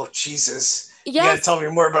 Oh, Jesus. Yes. You gotta tell me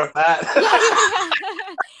more about that.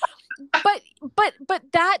 But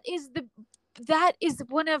that is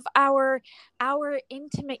one of our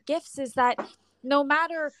intimate gifts, is that no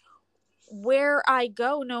matter where I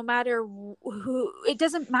go, no matter who, it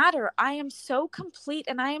doesn't matter. I am so complete,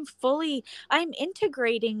 and I'm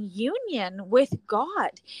integrating union with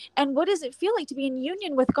God. And what does it feel like to be in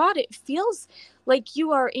union with God? It feels like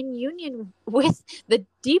you are in union with the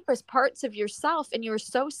deepest parts of yourself, and you're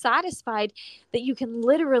so satisfied that you can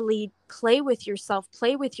literally play with yourself,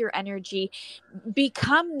 play with your energy,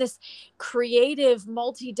 become this creative,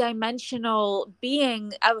 multidimensional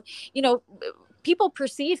being. People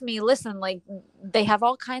perceive me, like, they have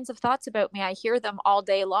all kinds of thoughts about me. I hear them all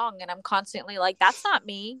day long, and I'm constantly like, that's not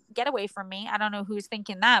me. Get away from me. I don't know who's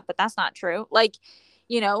thinking that, but that's not true. Like,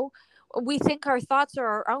 we think our thoughts are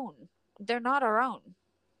our own. They're not our own.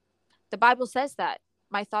 The Bible says that.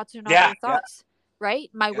 My thoughts are not your thoughts, right?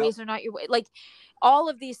 My ways are not your way. Like, all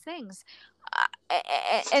of these things.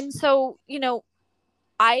 And so,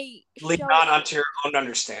 I lean on onto your own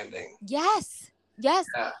understanding. Yes. Yeah.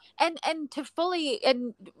 And to fully,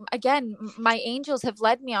 and again, my angels have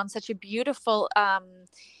led me on such a beautiful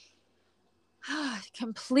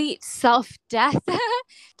complete self-death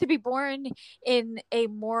to be born in a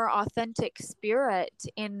more authentic spirit,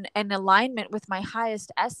 in an alignment with my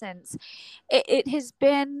highest essence. It has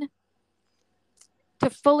been to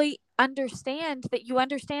fully understand that you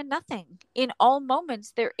understand nothing. In all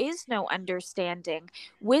moments, there is no understanding.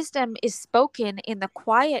 Wisdom is spoken in the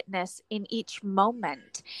quietness in each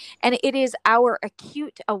moment. And it is our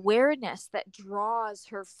acute awareness that draws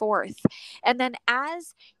her forth. And then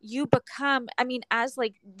as you become, I mean, as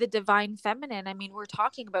like the divine feminine, I mean, we're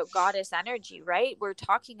talking about goddess energy, right? We're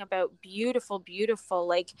talking about beautiful, beautiful,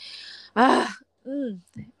 like,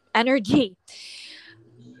 energy.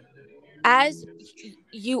 As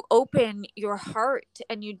you open your heart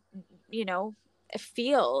and you know,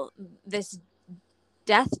 feel this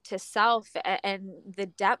death to self and the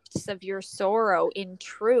depths of your sorrow in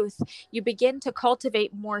truth, you begin to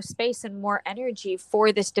cultivate more space and more energy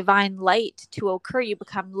for this divine light to occur. You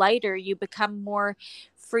become lighter, you become more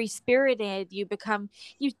free spirited, you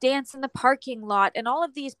dance in the parking lot, and all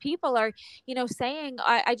of these people are, you know, saying,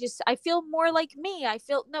 I feel more like me. I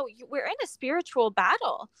feel, no, we're in a spiritual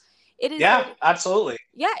battle. It is, yeah, absolutely.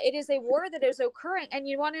 Yeah, it is a war that is occurring. And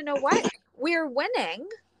you want to know what? We're winning.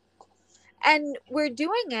 And we're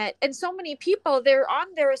doing it. And so many people, they're on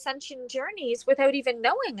their ascension journeys without even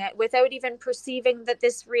knowing it, without even perceiving that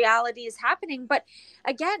this reality is happening. But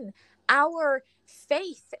again, our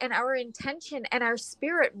faith and our intention and our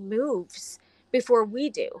spirit moves before we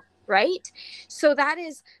do. Right? So that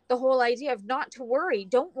is the whole idea of not to worry.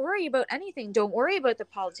 Don't worry about anything. Don't worry about the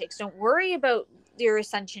politics. Don't worry about your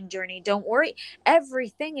ascension journey. Don't worry.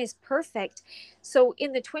 Everything is perfect. So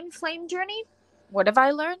in the twin flame journey, what have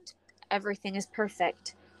I learned? Everything is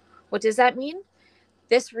perfect. What does that mean?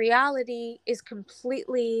 This reality is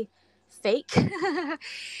completely fake.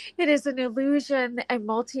 It is an illusion, a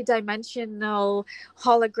multidimensional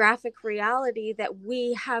holographic reality that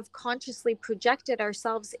we have consciously projected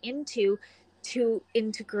ourselves into to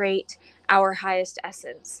integrate our highest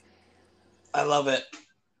essence. I love it.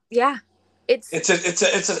 Yeah. This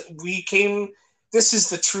is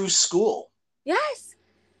the true school. Yes.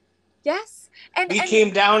 Yes. And we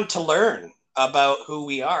came down to learn about who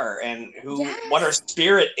we are and what our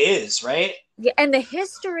spirit is, right? Yeah, and the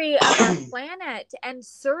history of our planet and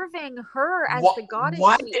serving her as the goddess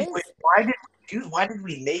she is. Why did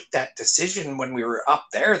we make that decision when we were up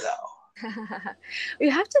there, though?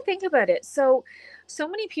 You have to think about it. So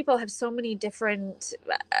many people have so many different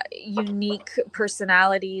unique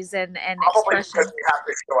personalities and expressions. Because we have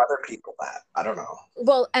to show other people that. I don't know.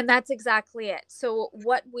 Well, and that's exactly it. So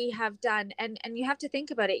what we have done, and you have to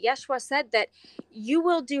think about it. Yeshua said that you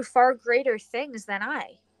will do far greater things than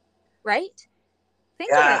I, right?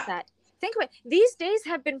 Think about that. Think about it. These days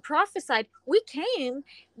have been prophesied. We came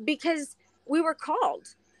because we were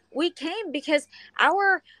called. We came because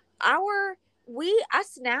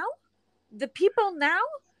us now, the people now,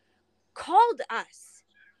 called us.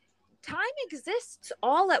 Time exists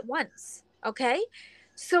all at once, okay?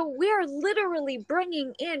 So we are literally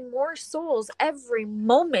bringing in more souls every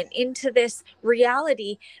moment into this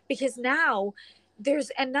reality because now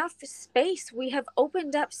there's enough space. We have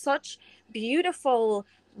opened up such beautiful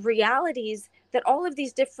realities that all of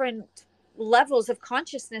these different levels of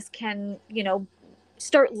consciousness can, you know,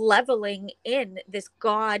 start leveling in this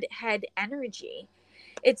Godhead energy.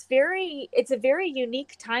 It's a very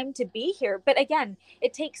unique time to be here. But again,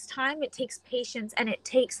 it takes time, it takes patience, and it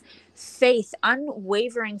takes faith,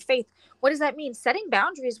 unwavering faith. What does that mean? Setting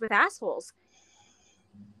boundaries with assholes.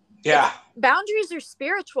 Yeah. Boundaries are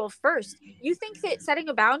spiritual first. You think that setting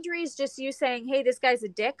a boundary is just you saying, hey, this guy's a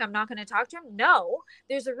dick, I'm not going to talk to him? No,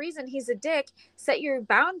 there's a reason he's a dick. Set your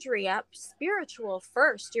boundary up spiritual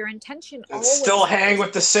first. Your intention and always still hang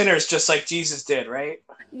with the sinners just like Jesus did, right?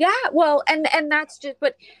 Yeah, well, and that's just,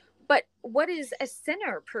 but what is a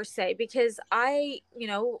sinner per se? Because I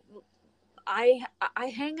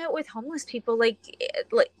hang out with homeless people. Like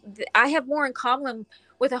I have more in common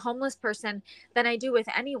with a homeless person than I do with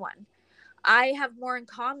anyone. I have more in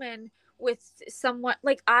common with someone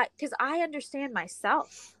because I understand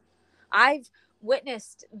myself. I've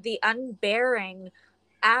witnessed the unbearing,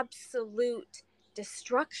 absolute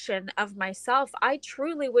destruction of myself. I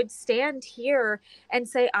truly would stand here and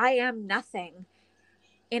say, I am nothing.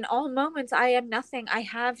 In all moments, I am nothing. I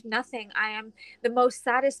have nothing. I am the most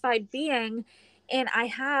satisfied being, and I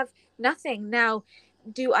have nothing. Now,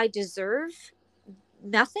 do I deserve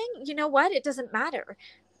nothing? You know what? It doesn't matter,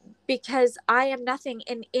 because I am nothing.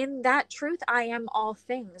 And in that truth, I am all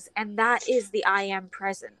things. And that is the I am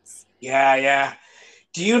presence. Yeah, yeah.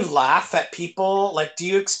 Do you laugh at people? Like, do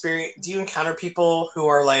you encounter people who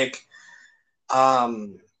are like,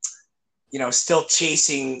 still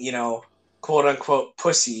chasing, quote unquote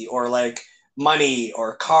pussy or like money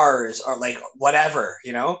or cars or like whatever,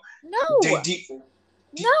 No.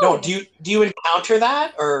 No, do you encounter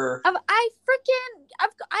that or? I'm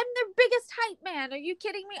their biggest hype man. Are you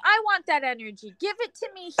kidding me? I want that energy. Give it to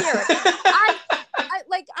me here.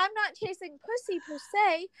 I'm not chasing pussy per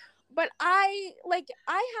se, but I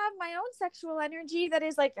have my own sexual energy that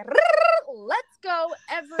is like, let's go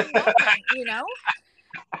every moment,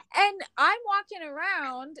 And I'm walking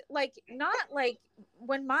around like, not like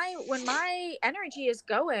when my energy is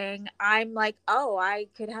going, I'm like, oh, I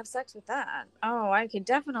could have sex with that. Oh, I could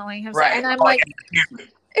definitely have sex. And I'm like,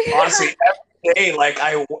 honestly, every day, like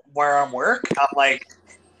where I'm work, I'm like,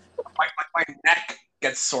 my neck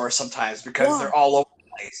gets sore sometimes because they're all over the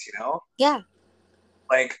place, Yeah.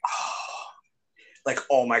 Like,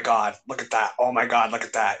 oh my God, look at that. Oh my God, look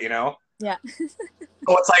at that, Yeah.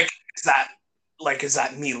 So it's like, is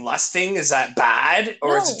that me lusting? Is that bad?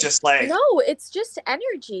 Or is it just like, no, it's just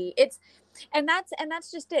energy. And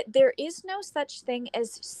that's just it. There is no such thing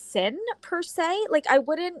as sin per se. Like, I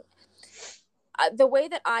wouldn't, the way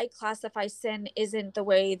that I classify sin isn't the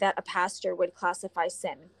way that a pastor would classify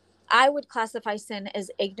sin. I would classify sin as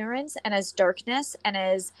ignorance and as darkness and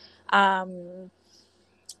as our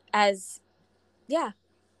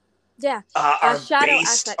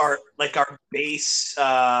base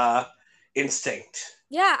instinct.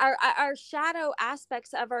 Yeah, our shadow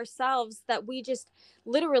aspects of ourselves that we just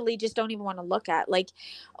literally just don't even want to look at. Like,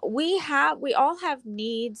 we all have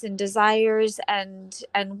needs and desires and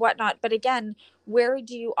whatnot, but again, where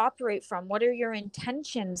do you operate from? What are your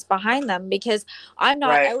intentions behind them? Because I'm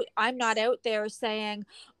not out there saying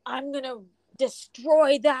I'm gonna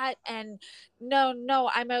destroy that, and no,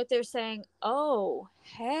 I'm out there saying, oh,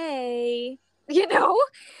 hey,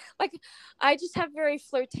 like, I just have very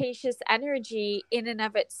flirtatious energy in and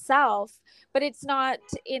of itself, but it's not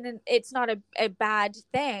a bad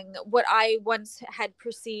thing. What I once had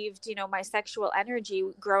perceived, my sexual energy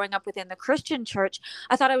growing up within the Christian church,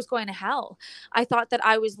 I thought I was going to hell. I thought that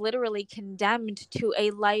I was literally condemned to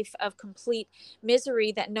a life of complete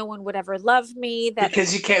misery, that no one would ever love me.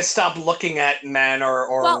 Because you can't stop looking at men or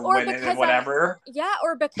women and whatever.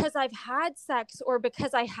 Or because I've had sex, or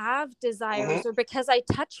because I have desires, or because I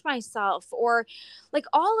touch myself, or like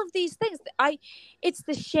all of these things. It's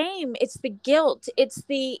the shame, it's the guilt, it's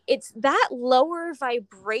that lower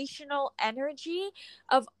vibrational energy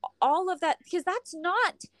of all of that, because that's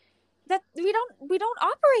not that we don't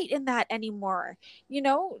operate in that anymore,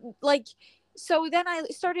 like. So then I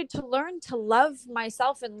started to learn to love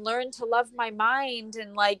myself and learn to love my mind.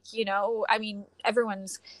 And I mean,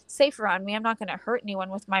 everyone's safe around me. I'm not going to hurt anyone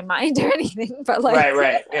with my mind or anything, but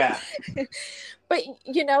right. Yeah. But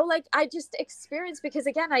I just experience, because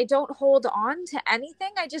again, I don't hold on to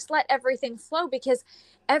anything. I just let everything flow, because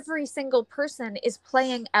every single person is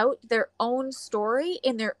playing out their own story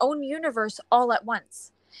in their own universe all at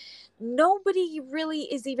once. Nobody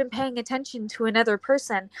really is even paying attention to another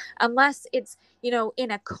person unless it's, in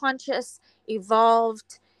a conscious,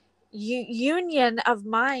 evolved union of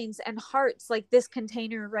minds and hearts, like this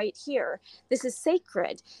container right here. This is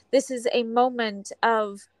sacred. This is a moment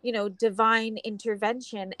of, divine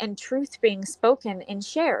intervention and truth being spoken and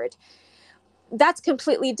shared. That's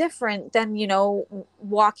completely different than,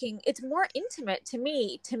 walking. It's more intimate to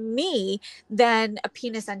me than a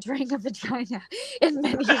penis entering a vagina in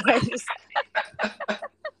many ways.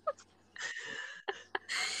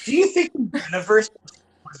 Do you think the universe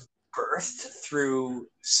was birthed through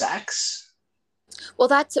sex?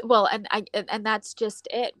 Well, and that's just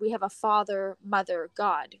it. We have a Father, Mother,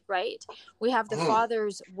 God, right? We have the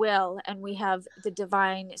Father's will, and we have the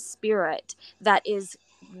divine spirit that is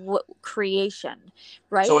creation,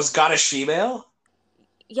 right? So is God a she-male?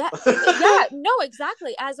 Yeah, no,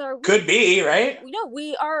 exactly. Could be, right?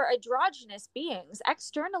 We are androgynous beings.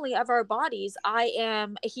 Externally of our bodies, I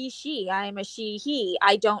am a he, she. I am a she, he.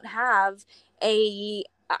 I don't have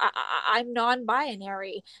I'm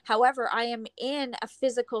non-binary. However, I am in a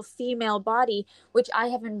physical female body, which I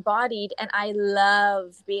have embodied, and I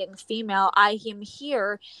love being female. I am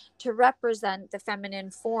here to represent the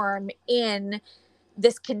feminine form in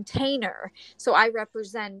this container. So I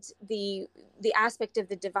represent the aspect of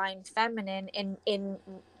the divine feminine in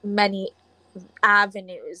many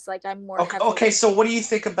avenues. Like, I'm more okay. So what do you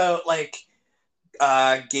think about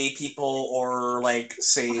gay people, or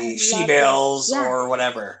say she-males or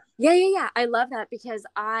whatever? Yeah. I love that, because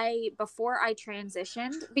before I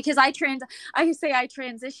transitioned, because I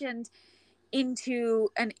transitioned into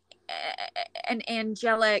an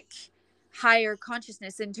angelic higher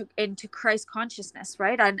consciousness, into Christ consciousness,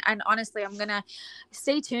 right? And honestly, I'm gonna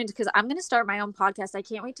stay tuned, because I'm gonna start my own podcast. I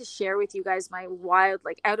can't wait to share with you guys my wild,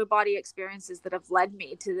 like, out of body experiences that have led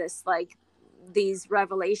me to this, like, these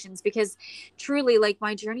revelations, because truly, like,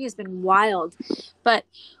 my journey has been wild. But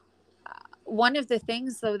one of the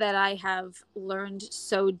things, though, that I have learned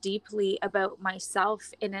so deeply about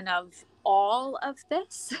myself in and of all of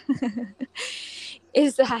this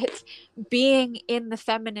is that being in the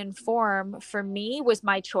feminine form for me was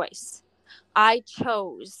my choice. I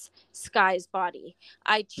chose Sky's body.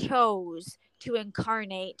 I chose to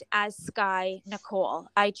incarnate as Sky Nicole.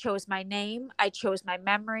 I chose my name. I chose my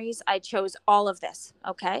memories. I chose all of this.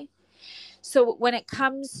 Okay. So when it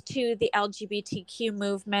comes to the LGBTQ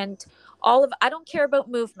movement, I don't care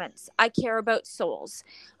about movements. I care about souls.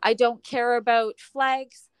 I don't care about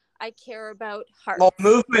flags. I care about hearts. Well,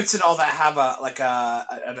 movements and all that have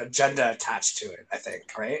an agenda attached to it, I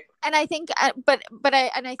think, right? And I think, I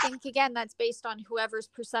think, again, that's based on whoever's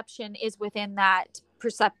perception is within that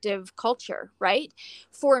perceptive culture, right?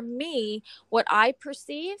 For me, what I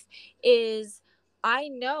perceive is, I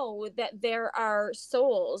know that there are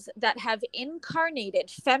souls that have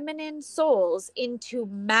incarnated, feminine souls, into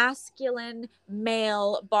masculine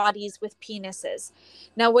male bodies with penises.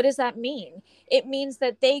 Now, what does that mean? It means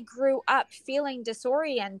that they grew up feeling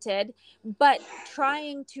disoriented, but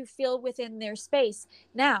trying to feel within their space.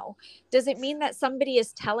 Now, does it mean that somebody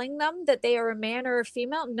is telling them that they are a man or a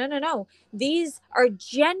female? No, no, no. These are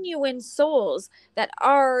genuine souls that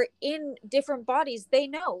are in different bodies. They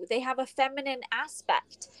know they have a feminine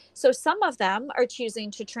aspect. So some of them are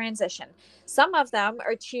choosing to transition. Some of them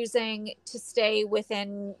are choosing to stay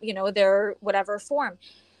within, their whatever form.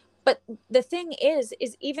 But the thing is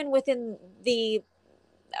even within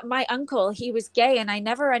my uncle, he was gay, and I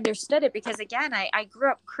never understood it, because again, I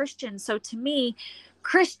grew up Christian. So to me,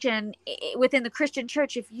 Christian, within the Christian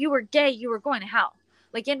church, if you were gay, you were going to hell.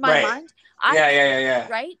 Like, in my mind, yeah.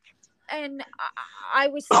 Right. And I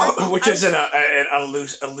was, which is an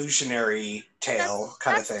illusionary tale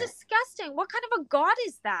kind of thing. That's disgusting. What kind of a God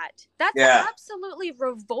is that? That's absolutely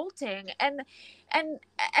revolting. And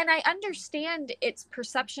I understand its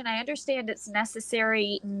perception. I understand its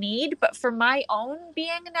necessary need. But for my own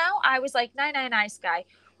being now, I was like, nah, Sky.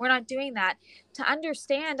 We're not doing that. To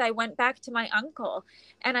understand, I went back to my uncle,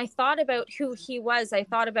 and I thought about who he was. I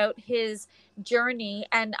thought about his journey,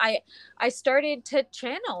 and I started to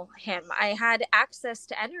channel him. I had access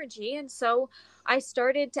to energy, and so I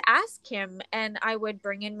started to ask him, and I would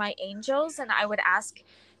bring in my angels, and I would ask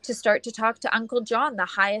to start to talk to Uncle John, the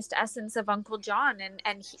highest essence of Uncle John,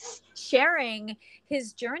 and sharing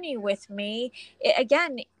his journey with me.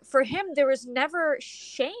 Again, for him, there was never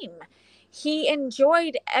shame. He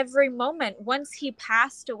enjoyed every moment. Once he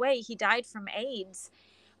passed away, he died from AIDS.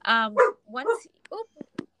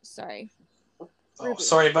 Sorry. Oh,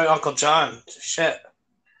 sorry about Uncle John. Shit.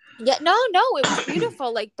 Yeah, no, it was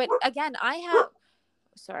beautiful. Like, but again,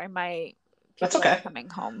 sorry, my people are coming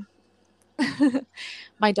home.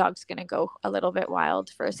 My dog's gonna go a little bit wild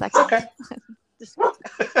for a second. Okay.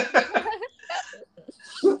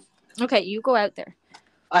 Okay, you go out there.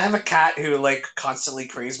 I have a cat who constantly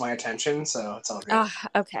craves my attention, so it's all good.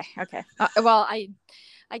 Okay. Well, I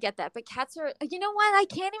get that, but cats are. You know what? I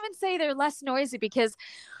can't even say they're less noisy, because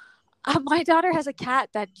my daughter has a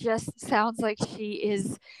cat that just sounds like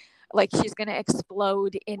she's gonna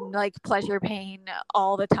explode in pleasure pain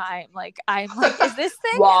all the time. Like, I'm like, is this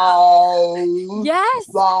thing? Wow. Yes.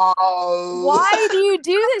 Wow. Why do you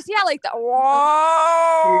do this? Yeah, like the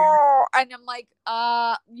wow. And I'm like,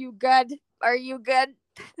 you good? Are you good?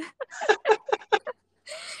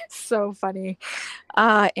 So funny.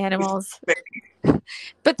 Animals.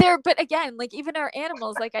 But again, even our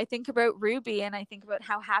animals, I think about Ruby, and I think about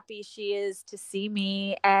how happy she is to see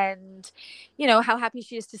me, and how happy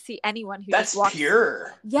she is to see anyone who that's just walks.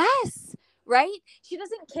 Pure. Yes. Right? She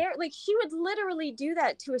doesn't care. She would literally do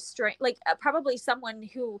that to a stranger, probably someone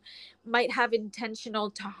who might have intentional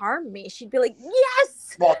to harm me. She'd be like,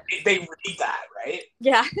 yes. Well, they read that, right?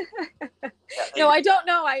 Yeah. No, I don't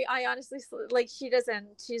know. I honestly, she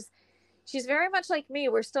doesn't. She's very much like me.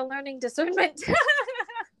 We're still learning discernment.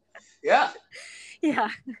 Yeah. Yeah.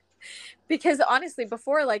 Because honestly,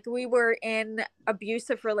 before, we were in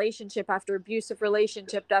abusive relationship after abusive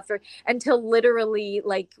relationship until literally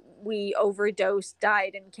we overdosed,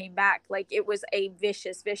 died, and came back. It was a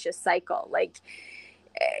vicious cycle.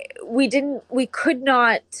 We could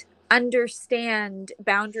not understand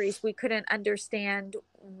boundaries. We couldn't understand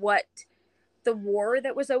what the war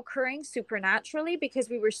that was occurring supernaturally, because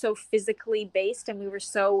we were so physically based and we were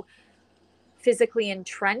so physically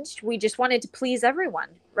entrenched. We just wanted to please everyone,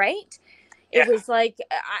 right? It was like,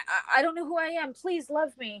 I don't know who I am. Please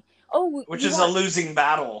love me. Oh, which is a losing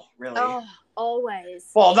battle, really. Oh, always.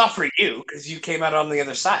 Well, not for you, because you came out on the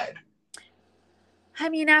other side. I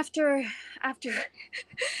mean, after a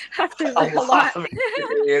lot.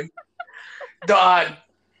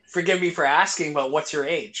 Forgive me for asking, but what's your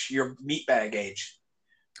age? Your meatbag age?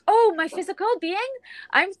 Oh, my physical being?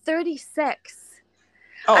 I'm 36.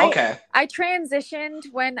 Oh, okay. I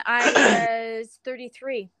transitioned when I was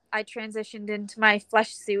 33. I transitioned into my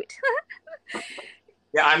flesh suit.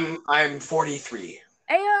 Yeah, I'm 43.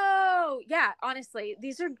 Ayo! Yeah, honestly,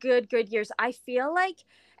 these are good years. I feel like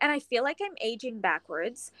I'm aging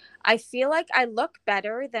backwards. I feel like I look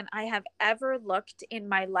better than I have ever looked in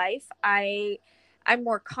my life. I'm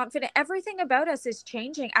more confident. Everything about us is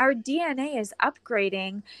changing. Our DNA is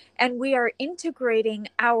upgrading, and we are integrating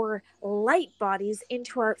our light bodies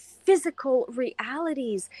into our physical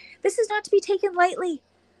realities. This is not to be taken lightly.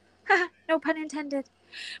 No pun intended.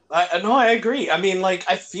 No, I agree. I mean, like,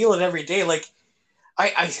 I feel it every day. Like,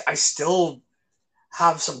 I still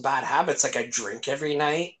have some bad habits. Like, I drink every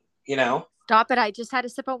night, you know? Stop it. I just had a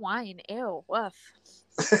sip of wine. Ew, woof.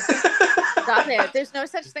 Stop it. There's no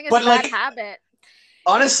such thing as a bad habit.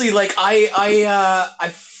 Honestly, like, I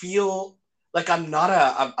feel like I'm not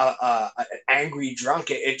an angry drunk.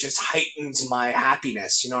 It just heightens my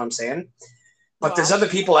happiness. You know what I'm saying? But there's other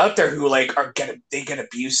people out there who like they get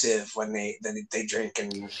abusive when they drink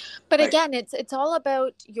and. But like, again, it's all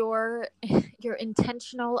about your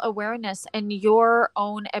intentional awareness and your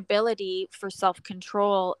own ability for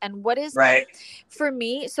self-control. And what is right for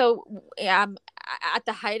me? So at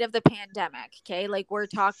the height of the pandemic, okay, like we're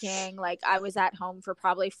talking, like I was at home for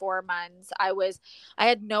probably 4 months. I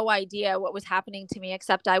had no idea what was happening to me,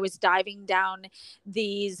 except I was diving down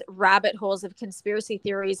these rabbit holes of conspiracy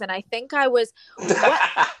theories, and I think I was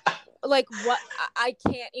what I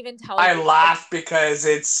can't even tell you. I laugh because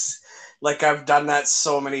it's like I've done that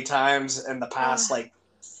so many times in the past like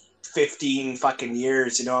 15 fucking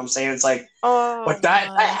years, you know what I'm saying? It's like but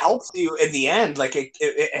that helps you in the end. Like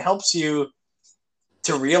it helps you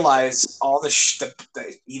to realize all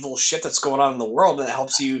the evil shit that's going on in the world, and it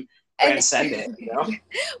helps you transcend it, you know?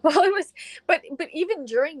 Well, it was but even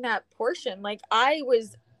during that portion, like I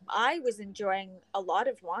was enjoying a lot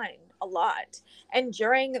of wine, a lot. And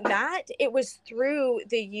during that, it was through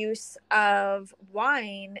the use of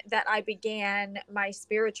wine that I began my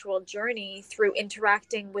spiritual journey through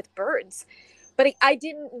interacting with birds. But I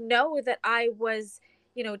didn't know that I was,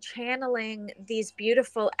 channeling these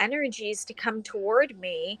beautiful energies to come toward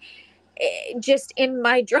me just in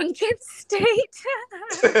my drunken state.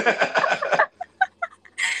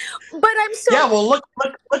 But I'm so well.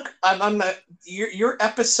 Look. I'm you're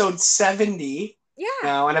episode 70. Yeah.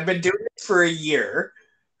 Now, and I've been doing it for a year.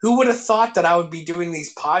 Who would have thought that I would be doing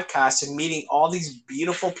these podcasts and meeting all these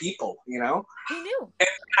beautiful people? You know. Who knew? And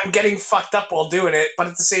I'm getting fucked up while doing it, but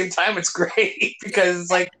at the same time, it's great because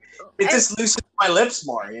it's like it just loosens my lips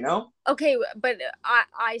more. You know. Okay, but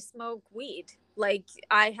I smoke weed. Like,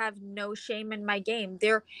 I have no shame in my game.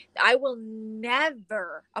 I will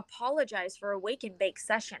never apologize for a wake and bake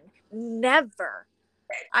session. Never.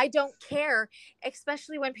 I don't care,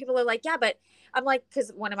 especially when people are like, yeah, but I'm like,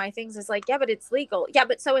 because one of my things is like, yeah, but it's legal. Yeah,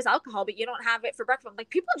 but so is alcohol, but you don't have it for breakfast. I'm like,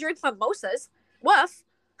 people drink mimosas. Woof.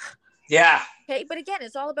 Yeah. Okay, but again,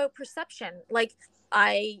 it's all about perception. Like,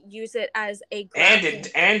 I use it as a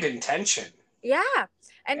and intention. Yeah.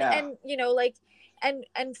 And like,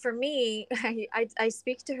 and for me, I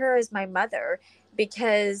speak to her as my mother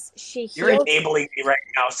because you're enabling me right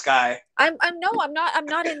now, Sky. I'm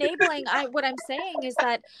not enabling. What I'm saying is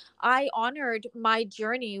that I honored my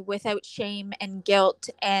journey without shame and guilt,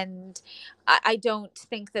 and I don't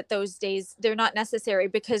think that those days, they're not necessary,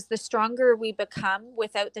 because the stronger we become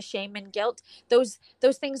without the shame and guilt, those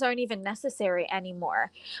things aren't even necessary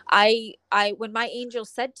anymore. When my angel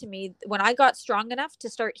said to me, when I got strong enough to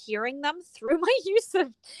start hearing them through my use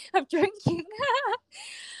of drinking,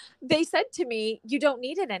 they said to me, you don't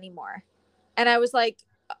need it anymore. And I was like,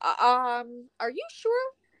 are you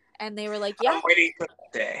sure? And they were like, yeah. I'm waiting for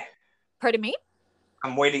that day. Pardon me?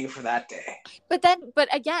 I'm waiting for that day. But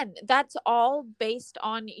again, that's all based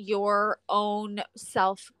on your own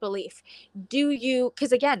self-belief.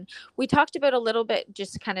 Because again, we talked about a little bit,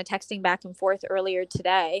 just kind of texting back and forth earlier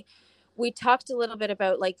today. We talked a little bit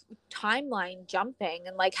about like timeline jumping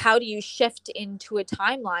and like, how do you shift into a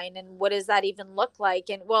timeline and what does that even look like?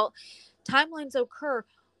 And well, timelines occur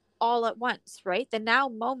all at once, right? The now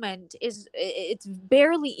moment it's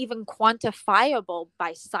barely even quantifiable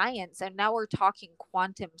by science. And now we're talking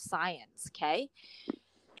quantum science. Okay.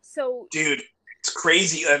 So dude, it's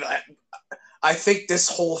crazy. I think this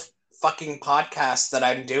whole fucking podcast that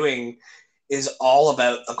I'm doing is all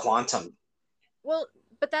about the quantum. Well,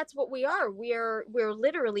 but that's what we are. We're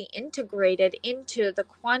literally integrated into the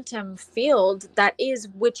quantum field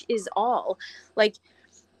which is all. Like,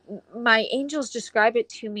 my angels describe it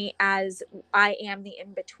to me as I am the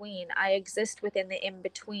in-between. I exist within the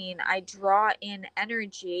in-between. I draw in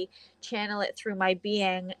energy, channel it through my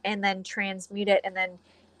being, and then transmute it and then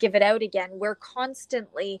give it out again. We're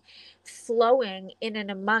constantly flowing in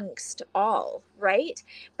and amongst all, right?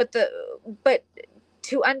 But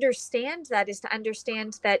to understand that is to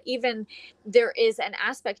understand that even there is an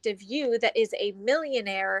aspect of you that is a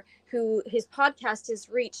millionaire who his podcast has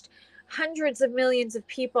reached hundreds of millions of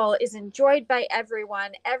people, is enjoyed by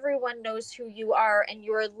everyone. Everyone knows who you are, and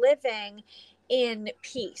you're living in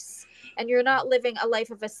peace. And you're not living a life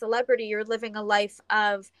of a celebrity. You're living a life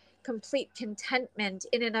of complete contentment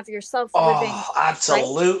in and of yourself. Oh,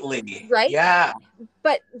 absolutely. Right? Yeah.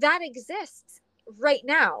 But that exists right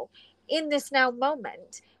now, in this now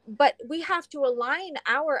moment. But we have to align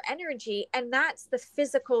our energy, and that's the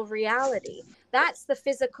physical reality. That's the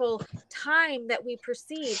physical time that we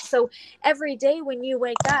perceive. So every day when you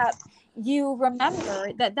wake up, you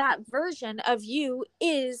remember that version of you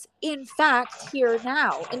is in fact here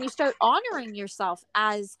now, and you start honoring yourself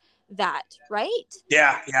as that, right?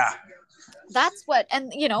 Yeah. That's what,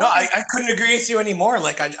 and you know. No, I couldn't agree with you anymore.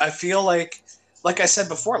 Like, I feel like I said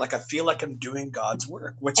before, like I feel like I'm doing God's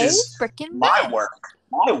work, which is my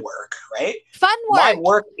work, right? Fun work. My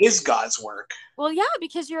work is God's work. Well, yeah,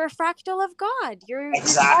 because you're a fractal of God. You're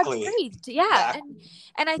exactly. Yeah.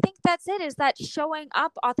 And I think that's it, is that showing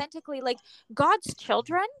up authentically. Like, God's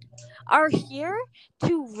children are here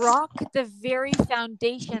to rock the very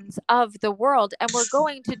foundations of the world. And we're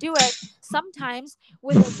going to do it sometimes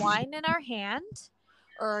with a wine in our hand,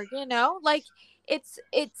 or, you know, like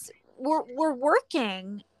we're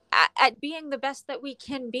working at being the best that we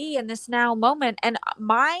can be in this now moment. And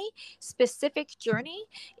my specific journey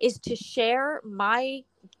is to share my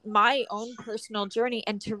own personal journey,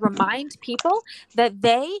 and to remind people that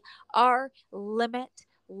they are limitless.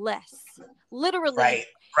 Literally.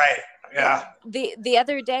 Right. Yeah. The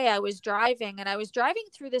other day I was driving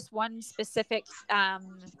through this one specific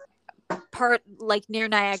part, like near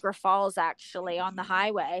Niagara Falls, actually, on the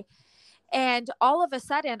highway. And all of a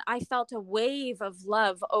sudden, I felt a wave of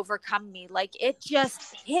love overcome me. Like, it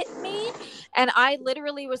just hit me. And I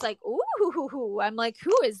literally was like, ooh, I'm like,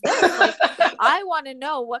 who is this? Like, I want to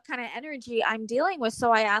know what kind of energy I'm dealing with.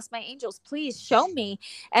 So I asked my angels, please show me.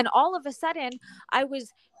 And all of a sudden, I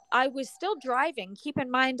was still driving. Keep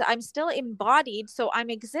in mind, I'm still embodied. So I'm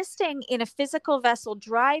existing in a physical vessel,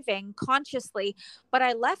 driving consciously, but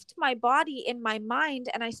I left my body in my mind,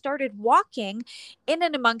 and I started walking in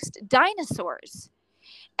and amongst dinosaurs.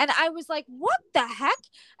 And I was like, what the heck?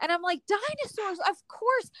 And I'm like, dinosaurs, of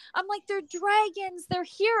course. I'm like, they're dragons. They're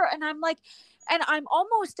here. And I'm like, and I'm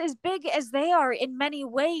almost as big as they are in many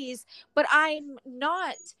ways, but I'm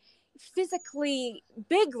not physically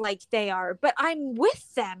big like they are, but I'm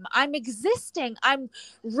with them. I'm existing. I'm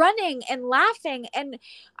running and laughing, and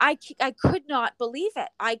I could not believe it.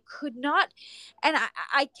 I could not. And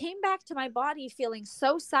I came back to my body feeling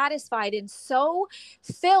so satisfied and so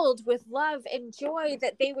filled with love and joy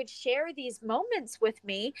that they would share these moments with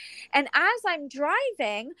me. And as I'm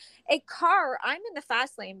driving a car, I'm in the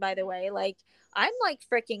fast lane, by the way, like, I'm like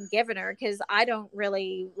freaking giving her, because I don't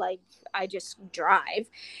really, like, I just drive.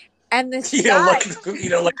 And this you don't look at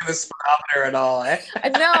the speedometer at all, eh?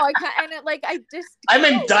 No, I can't. And I'm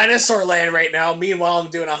in dinosaur land right now. Meanwhile, I'm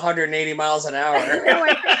doing 180 miles an hour.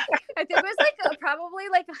 I think it was like probably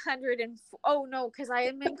like 100 and oh no, because I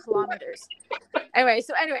am in kilometers. Anyway,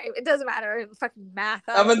 it doesn't matter. Fucking math.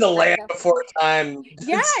 I'm in the land before time.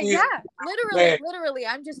 Yeah. Literally,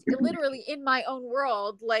 I'm just literally in my own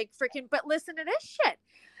world, like freaking. But listen to this shit.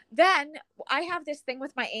 Then I have this thing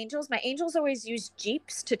with my angels. My angels always use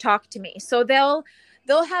Jeeps to talk to me. So they'll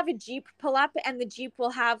have a Jeep pull up, and the Jeep will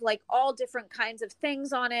have like all different kinds of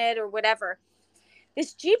things on it or whatever.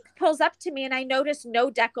 This Jeep pulls up to me, and I notice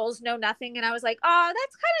no decals, no nothing. And I was like, oh,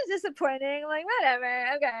 that's kind of disappointing. I'm like, whatever.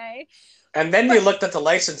 Okay. And then you looked at the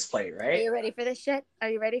license plate, right? Are you ready for this shit? Are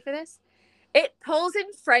you ready for this? It pulls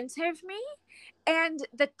in front of me, and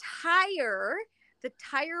the tire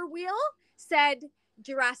wheel said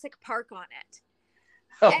Jurassic Park on it.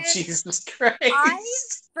 Oh, and Jesus Christ.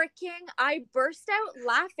 I burst out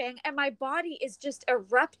laughing, and my body is just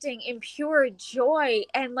erupting in pure joy.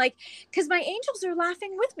 And like, because my angels are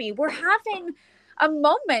laughing with me. We're having a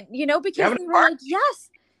moment, you know, because they were like, yes,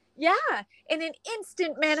 Yeah, in an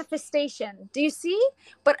instant manifestation. Do you see?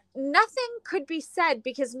 But nothing could be said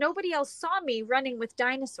because nobody else saw me running with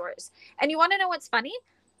dinosaurs. And you want to know what's funny?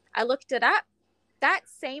 I looked it up. That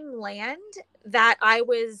same land that I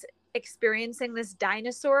was experiencing this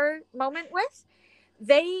dinosaur moment with,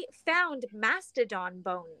 they found mastodon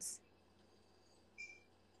bones.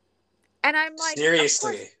 And I'm like,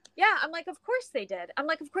 seriously? Yeah, I'm like, of course they did. I'm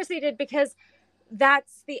like, of course they did, because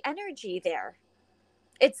that's the energy there.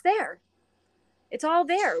 It's there. It's all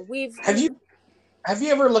there. Have you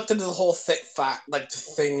ever looked into the whole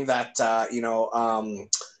thing that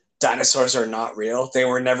dinosaurs are not real? They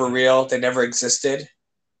were never real. They never existed.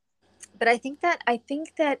 But I think that I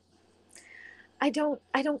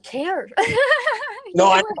don't care.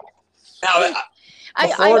 No,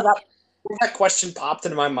 before that question popped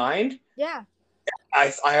into my mind. Yeah.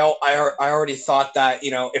 I already thought that,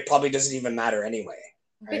 it probably doesn't even matter anyway.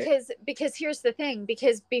 Right? Because here's the thing,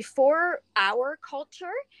 because before our culture,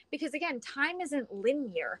 because again, time isn't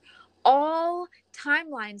linear. All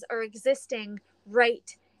timelines are existing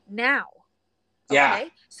right now. Okay? Yeah.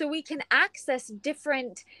 So we can access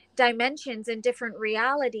different dimensions and different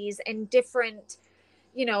realities and different,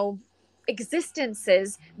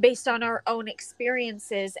 existences based on our own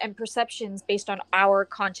experiences and perceptions based on our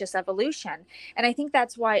conscious evolution. And I think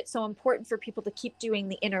that's why it's so important for people to keep doing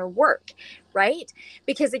the inner work, right?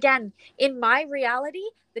 Because again, in my reality,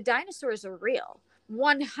 the dinosaurs are real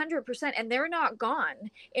 100%, and they're not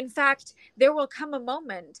gone. In fact, there will come a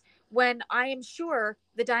moment when I am sure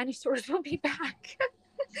the dinosaurs will be back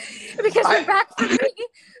because they're back for me.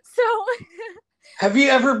 So have you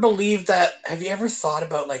ever believed that? Have you ever thought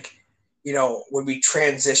about, like, when we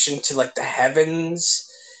transition to like the heavens,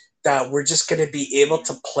 that we're just going to be able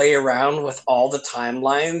to play around with all the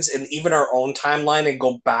timelines and even our own timeline and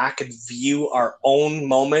go back and view our own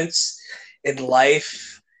moments in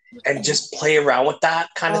life and just play around with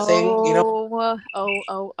that kind of thing,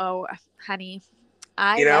 honey,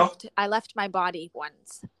 I left my body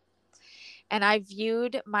once, and I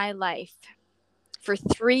viewed my life for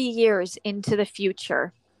 3 years into the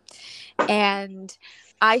future, and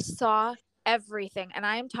I saw everything. And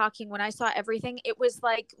I am talking, when I saw everything, it was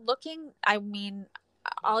like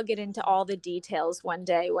I'll get into all the details one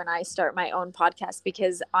day when I start my own podcast,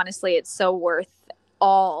 because honestly, it's so worth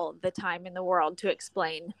all the time in the world to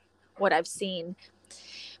explain what I've seen.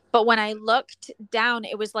 But when I looked down,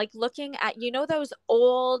 it was like looking at, those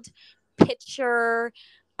old picture,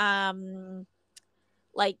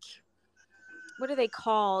 like, what are they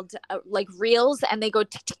called? Like reels, and they go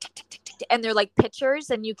tick, tick, tick, tick, tick, tick, and they're like pictures,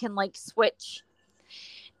 and you can like switch.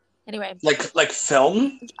 Anyway, like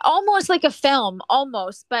film, almost like a film,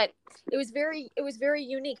 almost, but it was very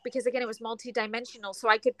unique because again, it was multi-dimensional. So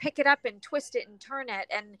I could pick it up and twist it and turn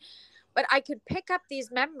it, but I could pick up these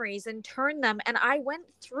memories and turn them, and I went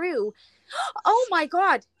through. Oh my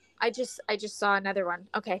God! I just saw another one.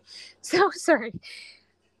 Okay, so sorry.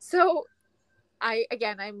 So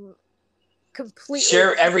I'm completely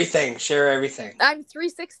share everything. I'm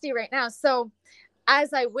 360 right now. So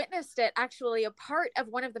as I witnessed it, actually a part of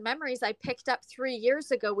one of the memories I picked up 3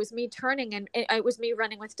 years ago was me turning, and it was me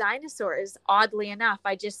running with dinosaurs. Oddly enough,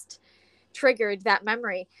 I just triggered that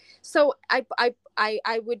memory. So I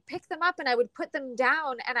would pick them up and I would put them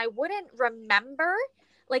down, and I wouldn't remember.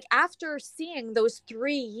 Like after seeing those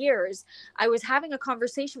 3 years, I was having a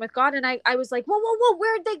conversation with God, and I was like, whoa,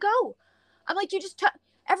 where'd they go? I'm like, you just took,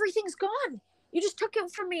 everything's gone. You just took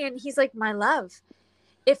it from me. And he's like, my love,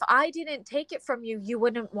 if I didn't take it from you, you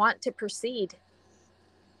wouldn't want to proceed.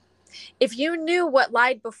 If you knew what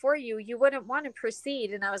lied before you, you wouldn't want to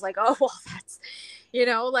proceed. And I was like, oh, well, that's,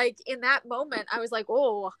 like in that moment, I was like,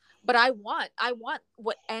 oh, but I want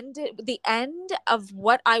what ended, the end of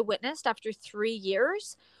what I witnessed after 3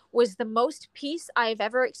 years was the most peace I've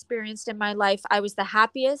ever experienced in my life. I was the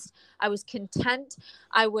happiest. I was content.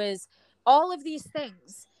 I was all of these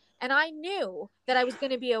things. And I knew that I was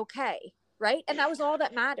going to be okay. Right. And that was all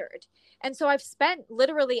that mattered. And so I've spent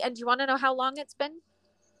literally, and do you want to know how long it's been?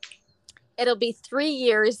 It'll be 3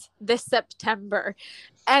 years this September.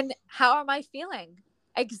 And how am I feeling?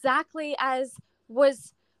 Exactly as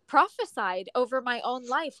was prophesied over my own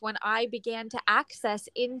life when I began to access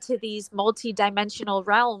into these multi-dimensional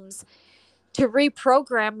realms to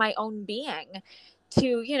reprogram my own being,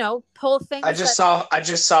 to, pull things. I just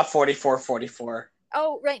saw 4444.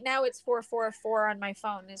 Oh, right now it's 444 on my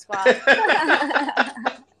phone as well.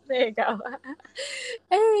 There you go. Hey,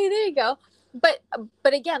 there you go.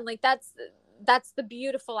 But again, like that's the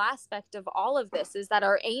beautiful aspect of all of this, is that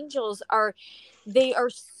our angels are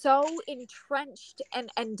so entrenched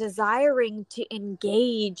and desiring to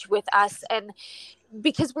engage with us. And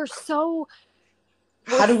because we're so.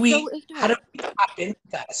 How do we tap into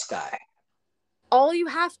that, Sky? All you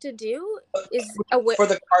have to do is for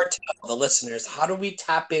the cartel, the listeners. How do we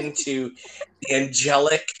tap into the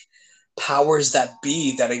angelic powers that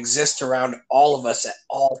be that exist around all of us at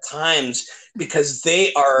all times, because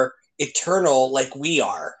they are eternal like we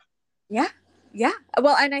are? Yeah.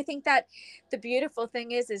 Well, and I think that the beautiful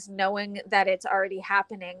thing is knowing that it's already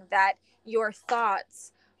happening, that your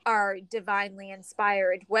thoughts are divinely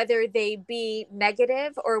inspired, whether they be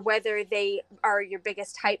negative or whether they are your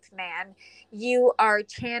biggest hype man. You are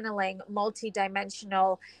channeling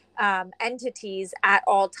multidimensional entities at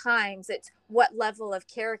all times. It's what level of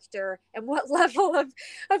character and what level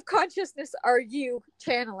of consciousness are you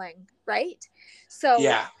channeling, right?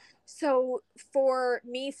 So for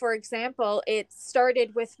me, for example, it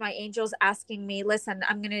started with my angels asking me, listen,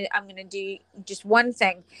 I'm going to do just one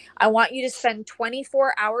thing. I want you to spend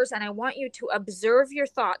 24 hours and I want you to observe your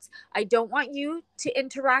thoughts. I don't want you to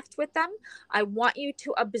interact with them. I want you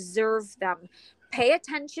to observe them. Pay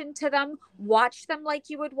attention to them, watch them like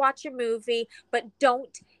you would watch a movie, but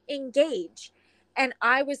don't engage. And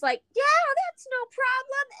I was like, yeah, that's no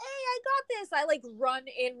problem. Hey, I got this. I like run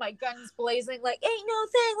in, my guns blazing, like, ain't no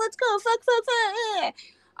thing. Let's go. Fuck.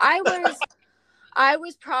 I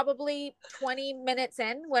was probably 20 minutes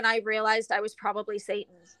in when I realized I was probably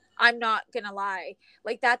Satan. I'm not going to lie.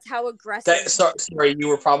 Like, that's how aggressive. Sorry, you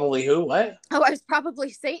were probably who? What? Oh, I was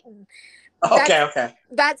probably Satan. Okay.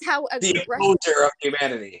 That's how aggressive. The opposer of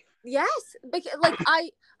humanity. Yes. Because, like,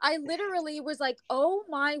 I literally was like, oh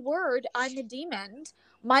my word, I'm a demon.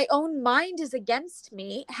 My own mind is against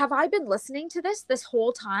me. Have I been listening to this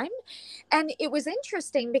whole time? And it was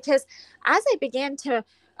interesting because as I began to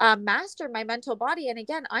master my mental body, and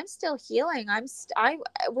again, I'm still healing. I'm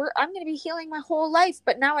going to be healing my whole life,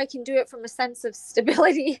 but now I can do it from a sense of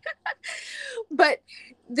stability. But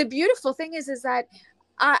the beautiful thing is that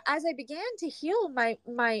as I began to heal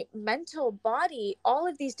my mental body, all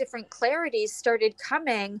of these different clarities started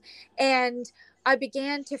coming, and I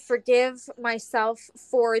began to forgive myself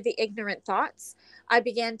for the ignorant thoughts. I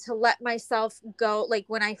began to let myself go. Like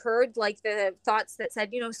when I heard like the thoughts that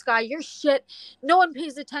said, Sky, you're shit. No one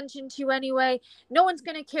pays attention to you anyway. No one's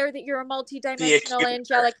going to care that you're a multidimensional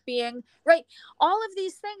angelic being, right? All of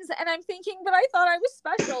these things. And I'm thinking, but I thought I was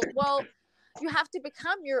special. Well, you have to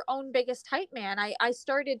become your own biggest hype man. I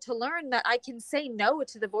started to learn that I can say no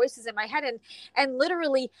to the voices in my head, and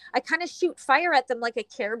literally I kind of shoot fire at them like a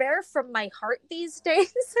Care Bear from my heart these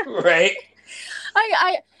days. Right.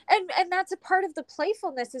 And that's a part of the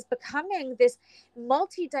playfulness, is becoming this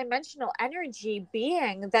multi-dimensional energy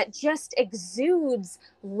being that just exudes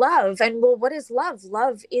love. And well, what is love?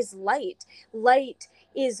 Love is light. Light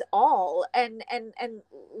is all, and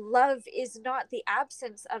love is not the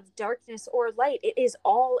absence of darkness or light. It is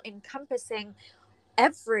all encompassing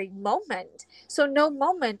every moment. So no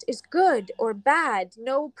moment is good or bad.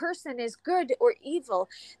 No person is good or evil.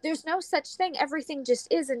 There's no such thing. Everything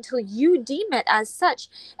just is until you deem it as such.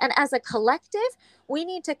 And as a collective, we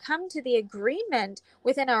need to come to the agreement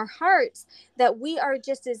within our hearts that we are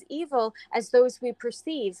just as evil as those we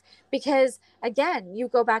perceive. Because again, you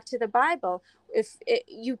go back to the Bible.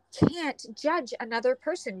 You can't judge another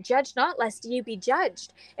person. Judge not, lest you be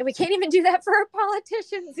judged. And we can't even do that for our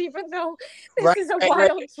politicians, even though this is a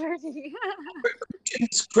wild journey.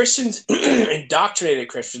 Christians, indoctrinated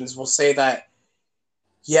Christians, will say that,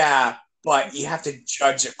 yeah, but you have to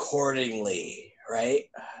judge accordingly, right?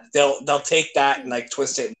 They'll take that and like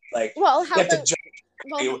twist it, like, well,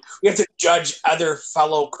 we have to judge other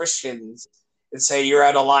fellow Christians and say you're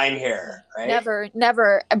out of line here, right?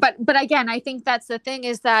 Never. But again, I think that's the thing,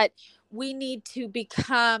 is that we need to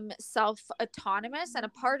become self-autonomous, and a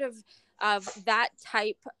part of that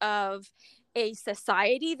type of a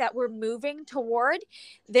society that we're moving toward,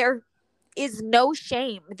 there is no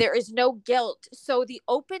shame, there is no guilt. So the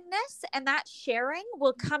openness and that sharing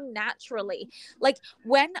will come naturally. Like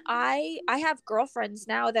when I have girlfriends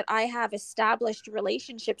now that I have established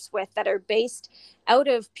relationships with that are based out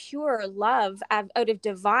of pure love, out of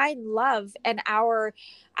divine love and our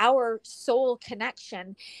soul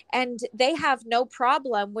connection, and they have no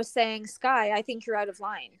problem with saying, Sky, I think you're out of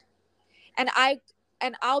line. And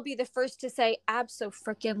I'll be the first to say,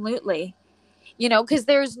 abso-freaking-lutely. Because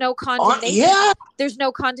there's no condemnation. There's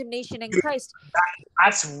no condemnation in Christ.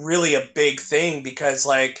 That's really a big thing, because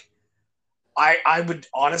like I would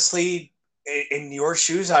honestly, in your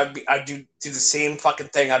shoes, I'd do the same fucking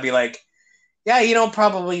thing. I'd be like, yeah,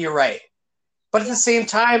 probably you're right. But at the same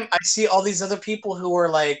time, I see all these other people who are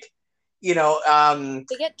like, they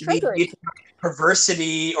get triggered,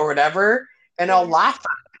 perversity or whatever, and I'll laugh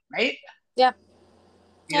at it, right? Yeah.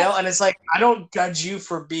 You know, and it's like, I don't judge you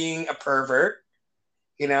for being a pervert,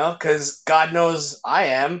 you know, because God knows I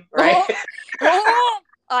am, right?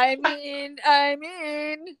 I mean,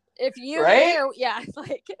 if you right? knew, yeah,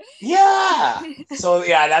 like, yeah. So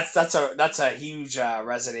yeah, that's a huge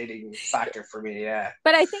resonating factor for me. Yeah.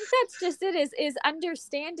 But I think that's just it, is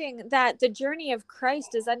understanding that the journey of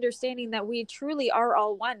Christ is understanding that we truly are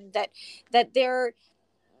all one, that there,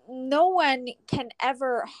 no one can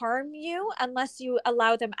ever harm you unless you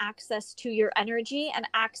allow them access to your energy and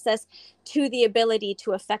access to the ability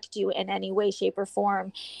to affect you in any way, shape, or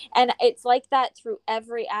form. And it's like that through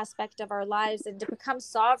every aspect of our lives. And to become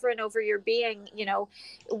sovereign over your being, you know,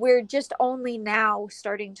 we're just only now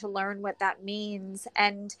starting to learn what that means.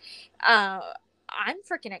 And I'm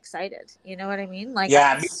freaking excited. You know what I mean? Like,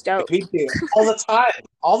 yeah, I'm stoked. Me too. All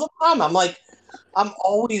the time. I'm like, I'm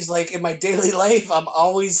always like, in my daily life, I'm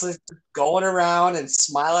always like going around and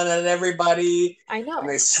smiling at everybody. I know. And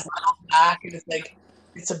they smile back, and it's like,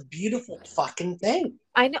 it's a beautiful fucking thing.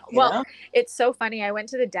 I know. Well, it's so funny. I went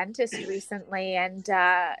to the dentist recently, and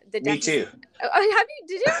the dentist. Me too. Oh, have you?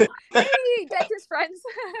 Did you? Hey, dentist friends.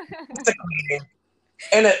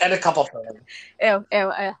 and a couple friends.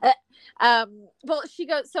 Well, she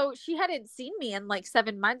goes, so she hadn't seen me in like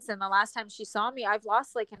 7 months, and the last time she saw me, I've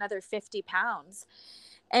lost like another 50 pounds.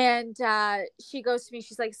 And she goes to me,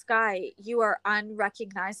 she's like, Sky, you are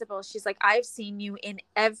unrecognizable. She's like, I've seen you in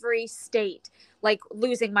every state, like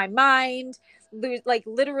losing my mind, like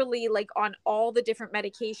literally like on all the different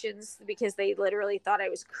medications because they literally thought I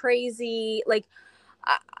was crazy. Like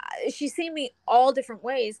she's seen me all different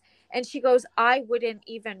ways. And she goes, I wouldn't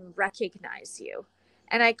even recognize you.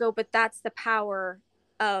 And I go, but that's the power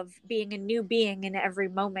of being a new being in every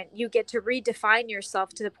moment. You get to redefine yourself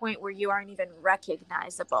to the point where you aren't even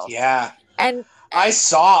recognizable. Yeah. And I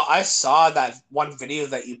saw that one video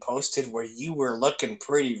that you posted where you were looking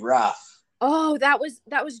pretty rough. Oh, that was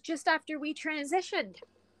just after we transitioned.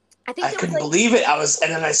 I couldn't believe it.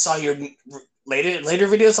 And then I saw your later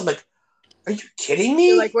videos. I'm like, are you kidding me?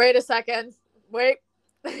 You're like, wait a second. Wait.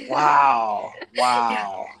 Wow.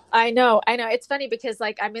 I know. It's funny because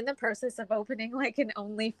like I'm in the process of opening like an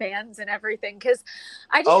OnlyFans and everything because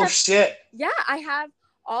I just shit. Yeah, I have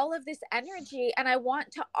all of this energy and I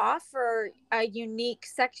want to offer a unique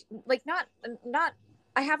like not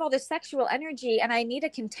I have all this sexual energy and I need a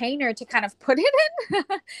container to kind of put it in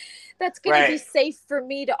that's going to be safe for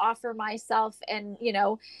me to offer myself, and you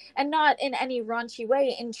know, and not in any raunchy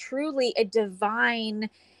way, in truly a divine,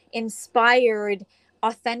 inspired,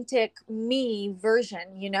 authentic me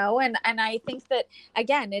version, you know. And I think that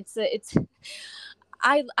again, it's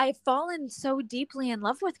I've fallen so deeply in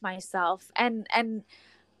love with myself, and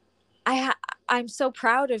I'm so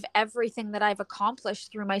proud of everything that I've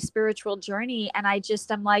accomplished through my spiritual journey. And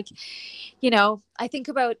I'm like, you know, I think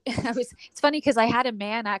about, it's funny because I had a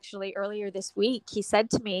man actually earlier this week. He said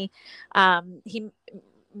to me, he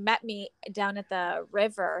met me down at the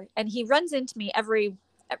river, and he runs into me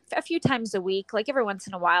a few times a week. Like every once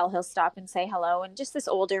in a while, he'll stop and say hello. And just this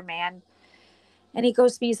older man. And he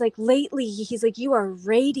goes to me, he's like, lately, he's like, you are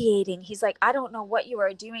radiating. He's like, I don't know what you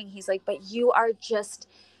are doing. He's like, but you are just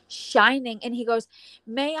shining. And he goes,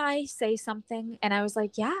 may I say something? And I was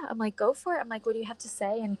like, yeah. I'm like, go for it. I'm like, what do you have to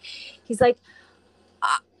say? And he's like,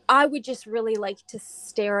 I would just really like to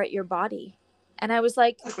stare at your body. And I was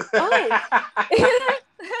like, oh.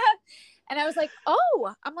 And I was like,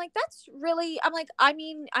 oh, I'm like, that's really, I'm like, I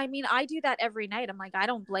mean, I do that every night. I'm like, I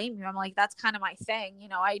don't blame you. I'm like, that's kind of my thing. You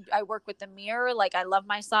know, I work with the mirror. Like I love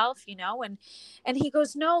myself, you know? And he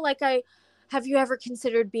goes, no, like have you ever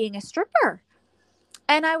considered being a stripper?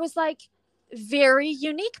 And I was like, very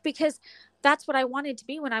unique, because that's what I wanted to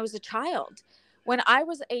be when I was a child. When I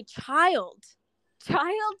was a child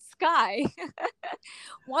Sky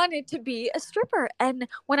wanted to be a stripper. And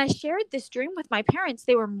when I shared this dream with my parents,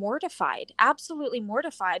 they were mortified, absolutely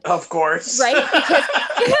mortified. Of course. Right?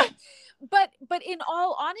 Because, but in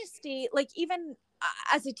all honesty, like even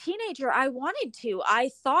as a teenager, I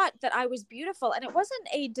thought that I was beautiful, and it wasn't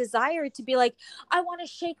a desire to be like, I want to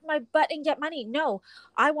shake my butt and get money. No,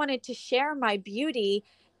 I wanted to share my beauty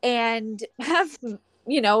and have,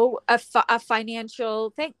 you know, a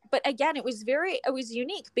financial thing. But again, it was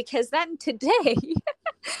unique, because then today, listen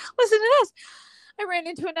to this. I ran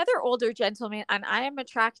into another older gentleman, and I am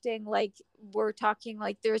attracting, like, we're talking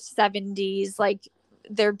like they're 70s, like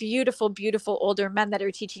they're beautiful, beautiful older men that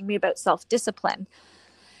are teaching me about self-discipline.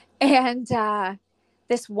 And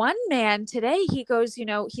this one man today, he goes, you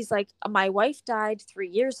know, he's like, my wife died 3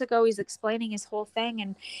 years ago. He's explaining his whole thing.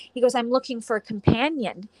 And he goes, I'm looking for a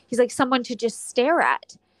companion. He's like, someone to just stare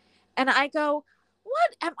at. And I go,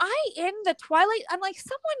 what am I in the twilight? I'm like,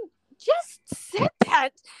 someone just said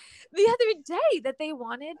that the other day, that they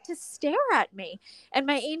wanted to stare at me. And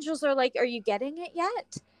my angels are like, are you getting it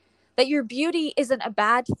yet? That your beauty isn't a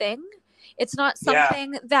bad thing. It's not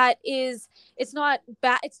something that is, it's not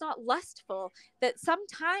bad. It's not lustful. That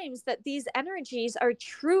sometimes that these energies are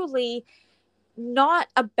truly not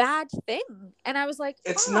a bad thing. And I was like,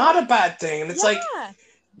 it's not a bad thing. And it's like,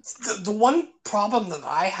 the one problem that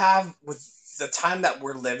I have with the time that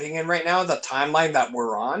we're living in right now, the timeline that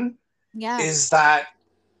we're on, is that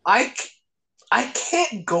I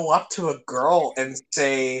can't go up to a girl and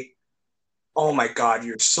say, oh my God,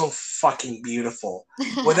 you're so fucking beautiful,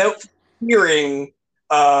 without fearing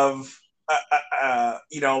of,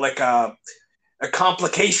 like a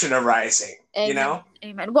complication arising. Amen. You know?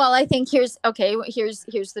 Amen. Well, I think here's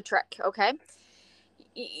the trick. Okay.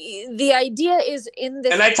 The idea is in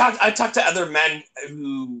this. And I talk to other men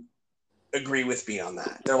who agree with me on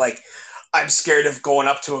that. They're like, I'm scared of going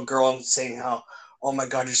up to a girl and saying how, oh my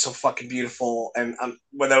God, you're so fucking beautiful, and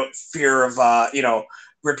without fear of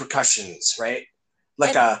repercussions, right?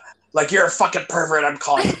 Like you're a fucking pervert, I'm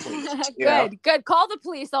calling the police. Good. Call the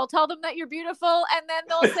police. I'll tell them that you're beautiful, and then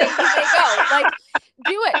they'll say, here they go. Like,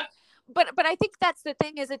 do it. But I think that's the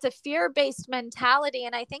thing, is it's a fear-based mentality.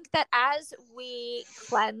 And I think that as we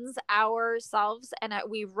cleanse ourselves and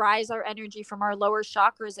we rise our energy from our lower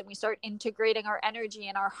chakras, and we start integrating our energy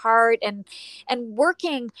in our heart and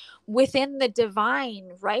working within the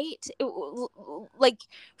divine, right? Like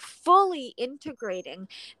fully integrating,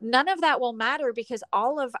 none of that will matter, because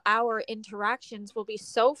all of our interactions will be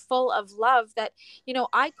so full of love that,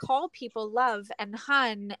 I call people love and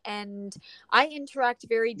hun, and I interact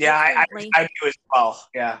very differently. I do as well.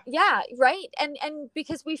 Yeah, right. And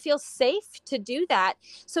because we feel safe to do that.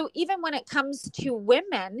 So even when it comes to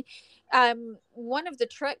women, one of the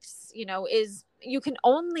tricks, is you can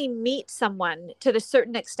only meet someone to the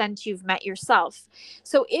certain extent you've met yourself.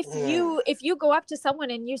 So if you go up to someone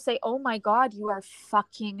and you say, oh my God, you are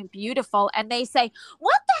fucking beautiful, and they say,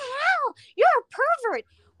 what the hell? You're a pervert.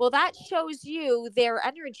 Well, that shows you their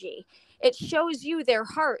energy. It shows you their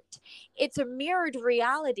heart. It's a mirrored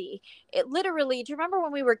reality. It literally, do you remember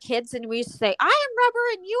when we were kids and we used to say, I am rubber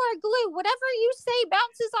and you are glue. Whatever you say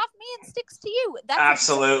bounces off me and sticks to you.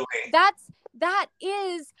 Absolutely. That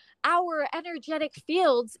is our energetic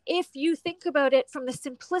fields, if you think about it from the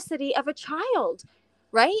simplicity of a child,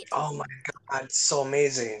 right? Oh my God, it's so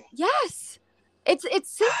amazing. Yes. It's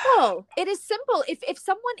simple. It is simple. If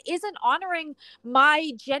someone isn't honoring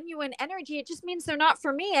my genuine energy, it just means they're not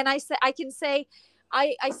for me. And I can say,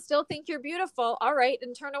 I still think you're beautiful. All right.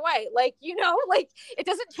 And turn away. Like, it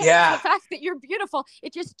doesn't change the fact that you're beautiful.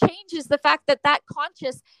 It just changes the fact that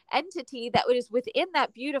conscious entity that is within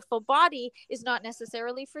that beautiful body is not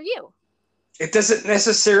necessarily for you. It doesn't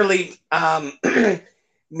necessarily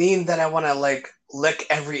mean that I want to lick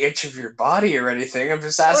every inch of your body or anything. I'm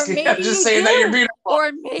just asking. I'm just saying that you're beautiful.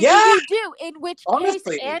 Or maybe you do. In which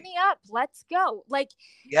case, Annie up. Let's go.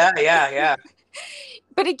 Yeah.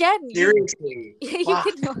 But again, seriously,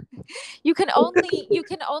 you can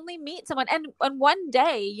only meet someone, and one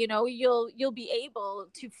day, you'll be able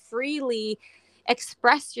to freely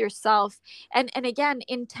express yourself. And again,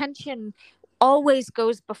 intention always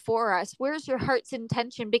goes before us. Where's your heart's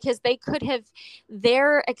intention? Because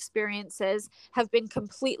their experiences have been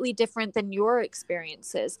completely different than your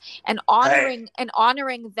experiences, and honoring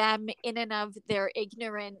them in and of their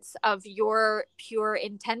ignorance of your pure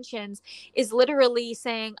intentions is literally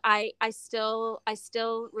saying, I still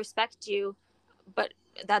respect you, but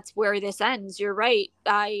that's where this ends. You're right.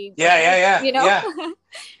 Yeah.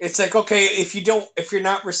 It's like, okay, if you're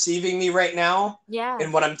not receiving me right now,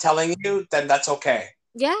 in what I'm telling you, then that's okay.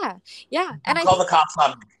 Yeah. And I'll call the cops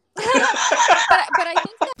on me. but I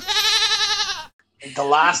think that the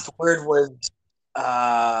last word was,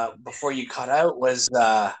 before you cut out, was,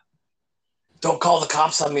 don't call the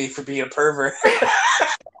cops on me for being a pervert.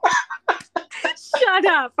 Shut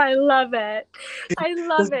up. I love it. I'm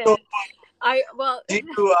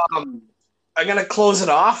gonna close it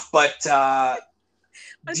off, but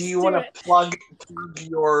do you want to plug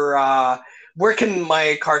your where can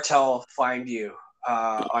my cartel find you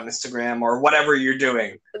on Instagram or whatever you're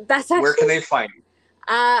doing? Where can they find you?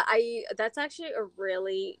 That's actually a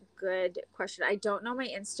really good question. I don't know my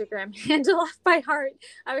Instagram handle off by heart.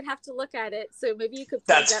 I would have to look at it. So maybe you could.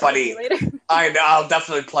 That's funny. Later. I know. I'll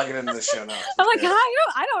definitely plug it into the show notes. I'm like,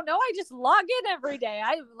 I don't know. I just log in every day.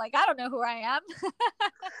 I don't know who I am.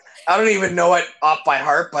 I don't even know it off by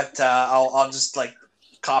heart, but I'll just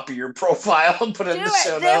copy your profile and put it in the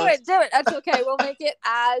show notes. Do it. That's okay. We'll make it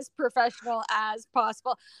as professional as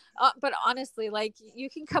possible. But honestly, like, you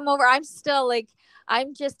can come over. I'm still like,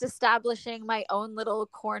 I'm just establishing my own little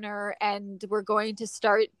corner, and we're going to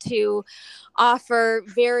start to offer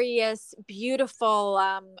various beautiful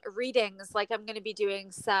readings. Like, I'm going to be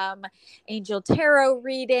doing some angel tarot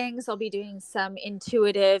readings. I'll be doing some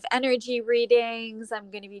intuitive energy readings.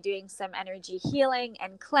 I'm going to be doing some energy healing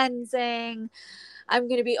and cleansing. I'm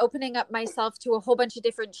going to be opening up myself to a whole bunch of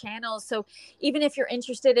different channels. So even if you're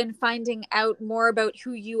interested in finding out more about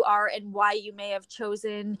who you are and why you may have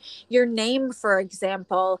chosen your name, for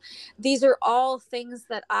example, these are all things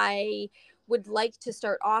that I would like to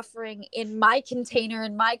start offering in my container,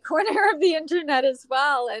 in my corner of the internet as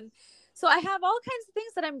well. And so I have all kinds of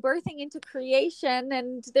things that I'm birthing into creation,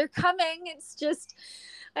 and they're coming. It's just,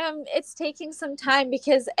 it's taking some time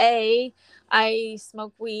because I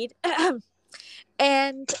smoke weed.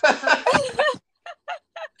 And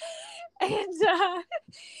and I'm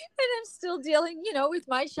still dealing, with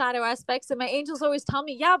my shadow aspects. And my angels always tell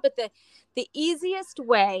me, yeah, but the easiest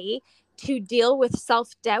way to deal with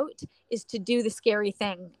self-doubt is to do the scary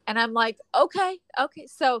thing. And I'm like, okay.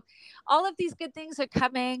 So all of these good things are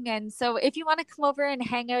coming. And so if you want to come over and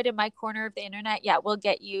hang out in my corner of the internet, yeah, we'll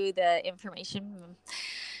get you the information.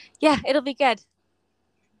 Yeah, it'll be good.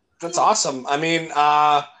 That's awesome. I mean,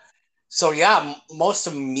 so yeah, most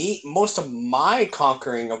of my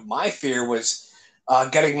conquering of my fear was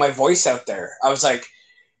getting my voice out there. I was like,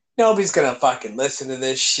 nobody's gonna fucking listen to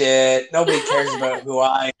this shit. Nobody cares about who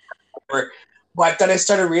I am. But then I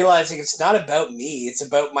started realizing it's not about me. It's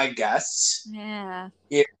about my guests. Yeah.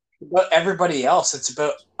 It's about everybody else. It's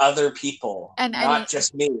about other people, and not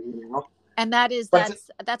just me. And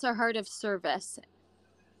that's our heart of service.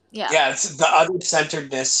 Yeah. Yeah, it's the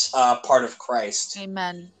other-centeredness part of Christ.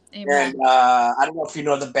 Amen. And I don't know if you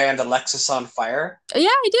know the band Alexisonfire. Yeah,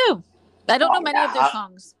 I do. I don't know many of their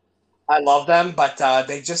songs. I love them, but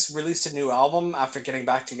they just released a new album after getting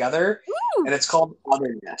back together. Woo! And it's called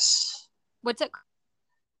Otherness. What's it?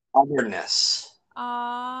 Otherness.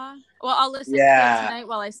 Well, I'll listen to it tonight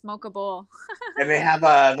while I smoke a bowl. And they have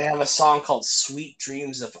a song called "Sweet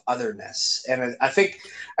Dreams of Otherness," and I think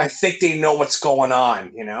they know what's going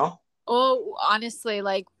on. Oh, honestly,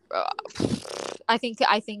 like. I think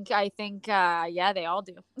yeah, they all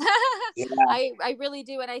do. Yeah. I really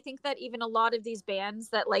do. And I think that even a lot of these bands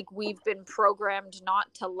that like we've been programmed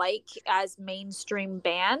not to like as mainstream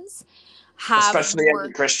bands have, especially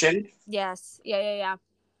as Christian. Yes. Yeah.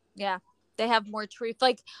 They have more truth.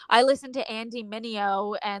 Like I listen to Andy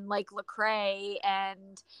Mineo and like Lecrae,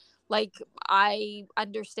 and like I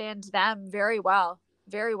understand them very well.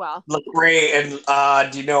 Very well. Lecrae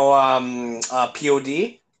and do you know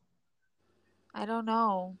POD? I don't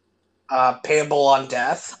know. Payable on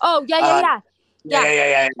Death. Oh, yeah.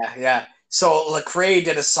 Yeah. So Lecrae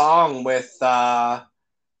did a song with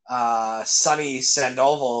Sonny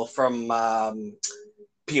Sandoval from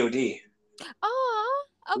POD. Oh,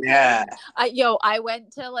 okay. Yeah. I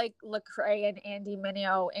went to like Lecrae and Andy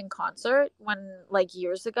Mineo in concert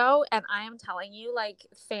years ago, and I am telling you, like,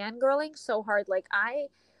 fangirling so hard. Like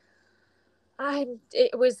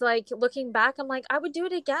it was like, looking back, I'm like, I would do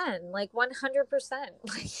it again, like 100%.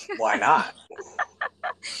 Why not?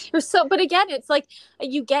 But again, it's like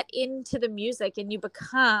you get into the music and you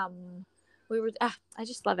become. I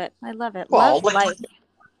just love it. I love it. Well, love life.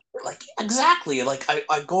 Like exactly. Like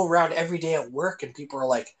I go around every day at work and people are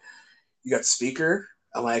like, "You got speaker?"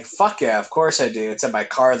 I'm like, "Fuck yeah, of course I do. It's in my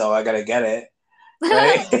car though. I gotta get it."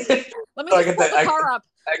 Right? Let me pull the car up.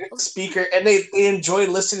 I get the speaker, and they enjoy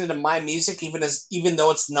listening to my music, even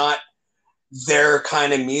though it's not their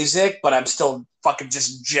kind of music, but I'm still fucking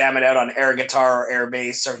just jamming out on air guitar or air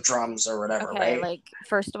bass or drums or whatever. Okay, right? Like,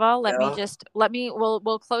 first of all,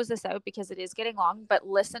 we'll close this out because it is getting long, but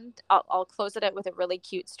listen, I'll close it out with a really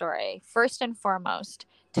cute story. First and foremost,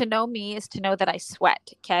 to know me is to know that I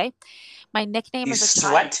sweat. Okay. My nickname is a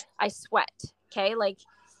sweat? child. I sweat. Okay. Like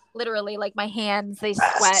literally, like my hands, they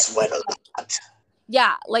sweat. Sweat a lot.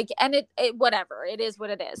 Yeah, like, and it whatever, it is what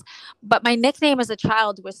it is. But my nickname as a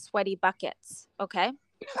child was Sweaty Buckets. Okay.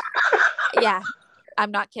 Yeah,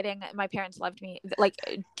 I'm not kidding. My parents loved me, like,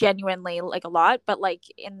 genuinely, like, a lot, but like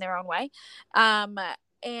in their own way.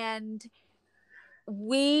 And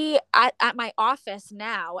we at my office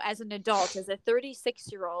now, as an adult, as a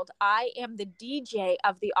 36-year-old, I am the DJ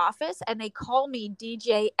of the office, and they call me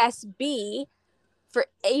DJ SB. For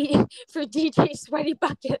DJ Sweaty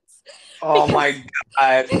Buckets. Oh my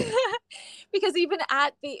God. Because even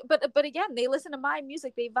at but again, they listen to my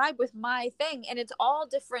music, they vibe with my thing, and it's all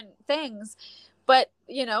different things. But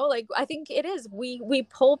like, I think it is, we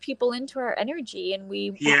pull people into our energy, and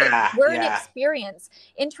we're an experience.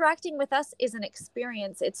 Interacting with us is an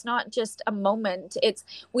experience. It's not just a moment.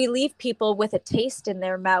 We leave people with a taste in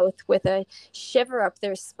their mouth, with a shiver up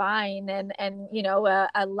their spine, and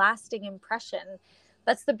a lasting impression.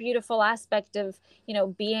 That's the beautiful aspect of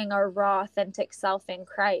being our raw, authentic self in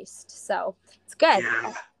Christ. So it's good.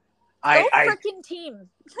 Go freaking team.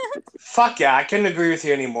 Fuck yeah, I couldn't agree with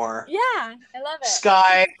you anymore. Yeah, I love it.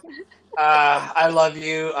 Sky, I love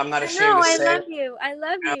you. I'm not ashamed to say I love you. I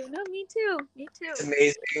love you. No, me too. Me too. It's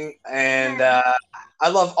amazing. And I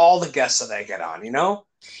love all the guests that I get on, Yeah,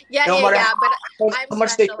 no matter but I'm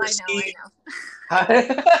much they special, perceive, I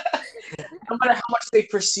know. no matter how much they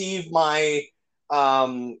perceive my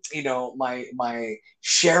my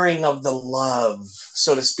sharing of the love,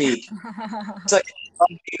 so to speak. It's like,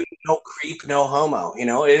 no creep, no homo.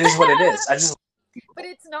 It is what it is. But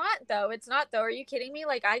it's not though. It's not though. Are you kidding me?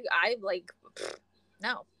 Like I like,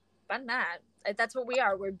 no, fun that. That's what we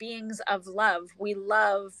are. We're beings of love. We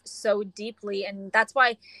love so deeply, and that's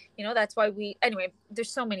why, we. Anyway,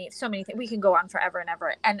 there's so many things we can go on forever and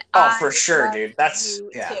ever. And for sure, dude. That's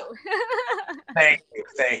too. Thank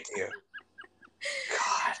you.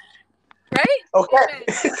 God. Right? Okay.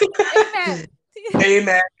 Amen.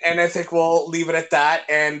 Amen. And I think we'll leave it at that.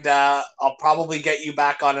 And I'll probably get you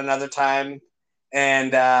back on another time.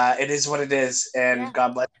 And it is what it is. And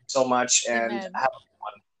God bless you so much. And Amen. Have a good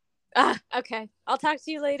one. Okay. I'll talk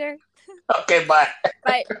to you later. Okay, bye.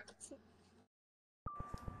 Bye.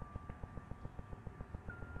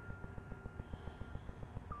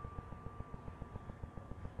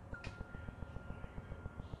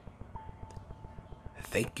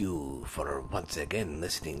 Thank you for once again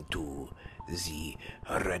listening to the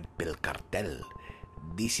Red Pill Cartel.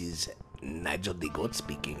 This is Nigel the Goat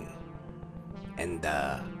speaking. And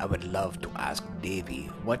I would love to ask Davey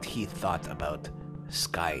what he thought about Miss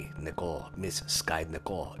Sky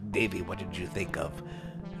Nicole. Davey, what did you think of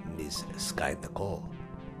Miss Sky Nicole?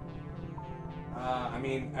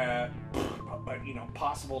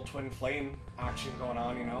 Possible twin flame action going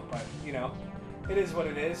on, but, it is what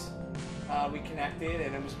it is. We connected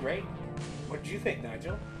and it was great. What did you think,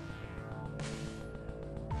 Nigel?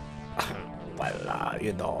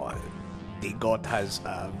 Well, the goat has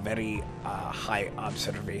very high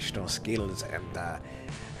observational skills, and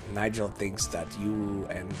Nigel thinks that you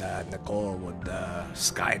and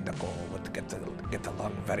Sky Nicole would get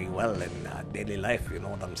along very well in daily life. You know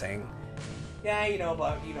what I'm saying? Yeah,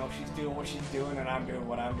 but she's doing what she's doing, and I'm doing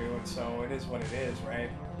what I'm doing, so it is what it is, right?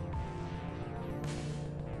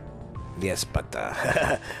 Yes, but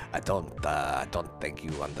I don't think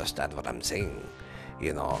you understand what I'm saying.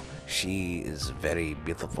 She is a very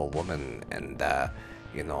beautiful woman, and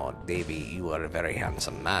Davey, you are a very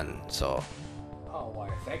handsome man. So. Oh, why?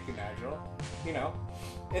 Thank you, Nigel.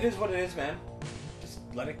 It is what it is, man. Just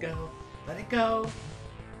let it go. Let it go.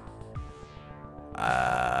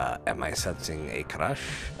 Am I sensing a crush,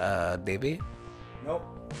 Davey? Nope,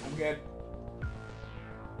 I'm good.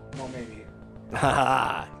 Well, maybe.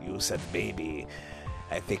 Haha, you said baby.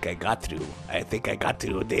 I think I got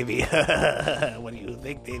to, Davey. What do you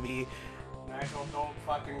think, Davey? Nigel, don't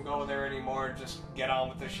fucking go there anymore. Just get on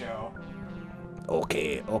with the show.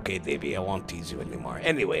 Okay, Davey, I won't tease you anymore.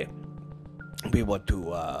 Anyway, we want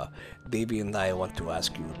to, Davey and I want to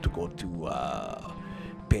ask you to go to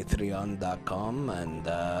patreon.com, and,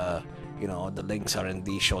 the links are in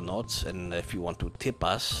the show notes. And if you want to tip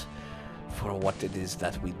us for what it is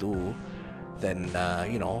that we do, then,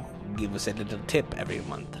 give us a little tip every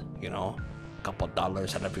month, a couple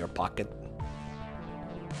dollars out of your pocket.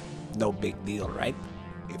 No big deal, right?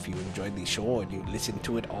 If you enjoy the show and you listen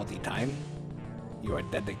to it all the time, you are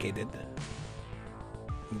dedicated.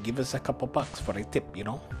 Give us a couple bucks for a tip,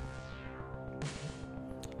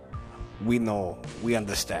 We know, we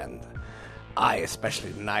understand. I,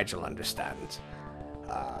 especially Nigel, understands.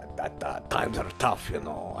 That times are tough,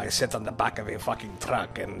 I sit on the back of a fucking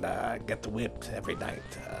truck and get whipped every night.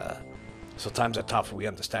 So times are tough, we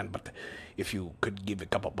understand. But if you could give a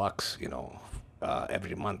couple bucks,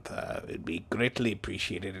 every month, it'd be greatly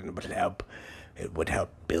appreciated, and it would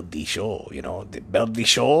help build the show, build the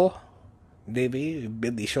show, Davey,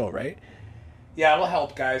 build the show, right? Yeah, it'll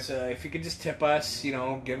help, guys. If you could just tip us,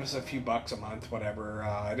 give us a few bucks a month, whatever.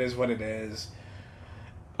 It is what it is.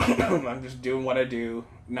 I'm just doing what I do.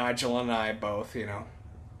 Nigel and I both,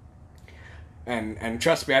 and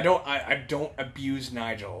trust me, I don't abuse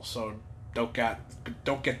Nigel, so don't get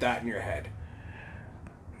that in your head.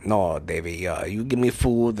 No, Davey, you give me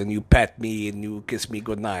food and you pet me and you kiss me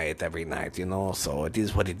goodnight every night, so it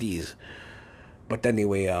is what it is. But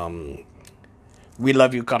anyway, we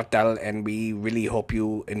love you, Cartel, and we really hope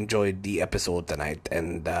you enjoyed the episode tonight.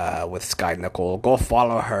 And with Sky Nicole, go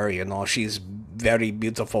follow her. You know, she's very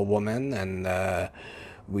beautiful woman, and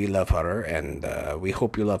we love her, and we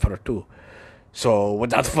hope you love her too. So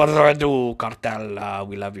without further ado, Cartel,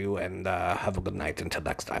 we love you, and have a good night until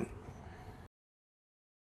next time.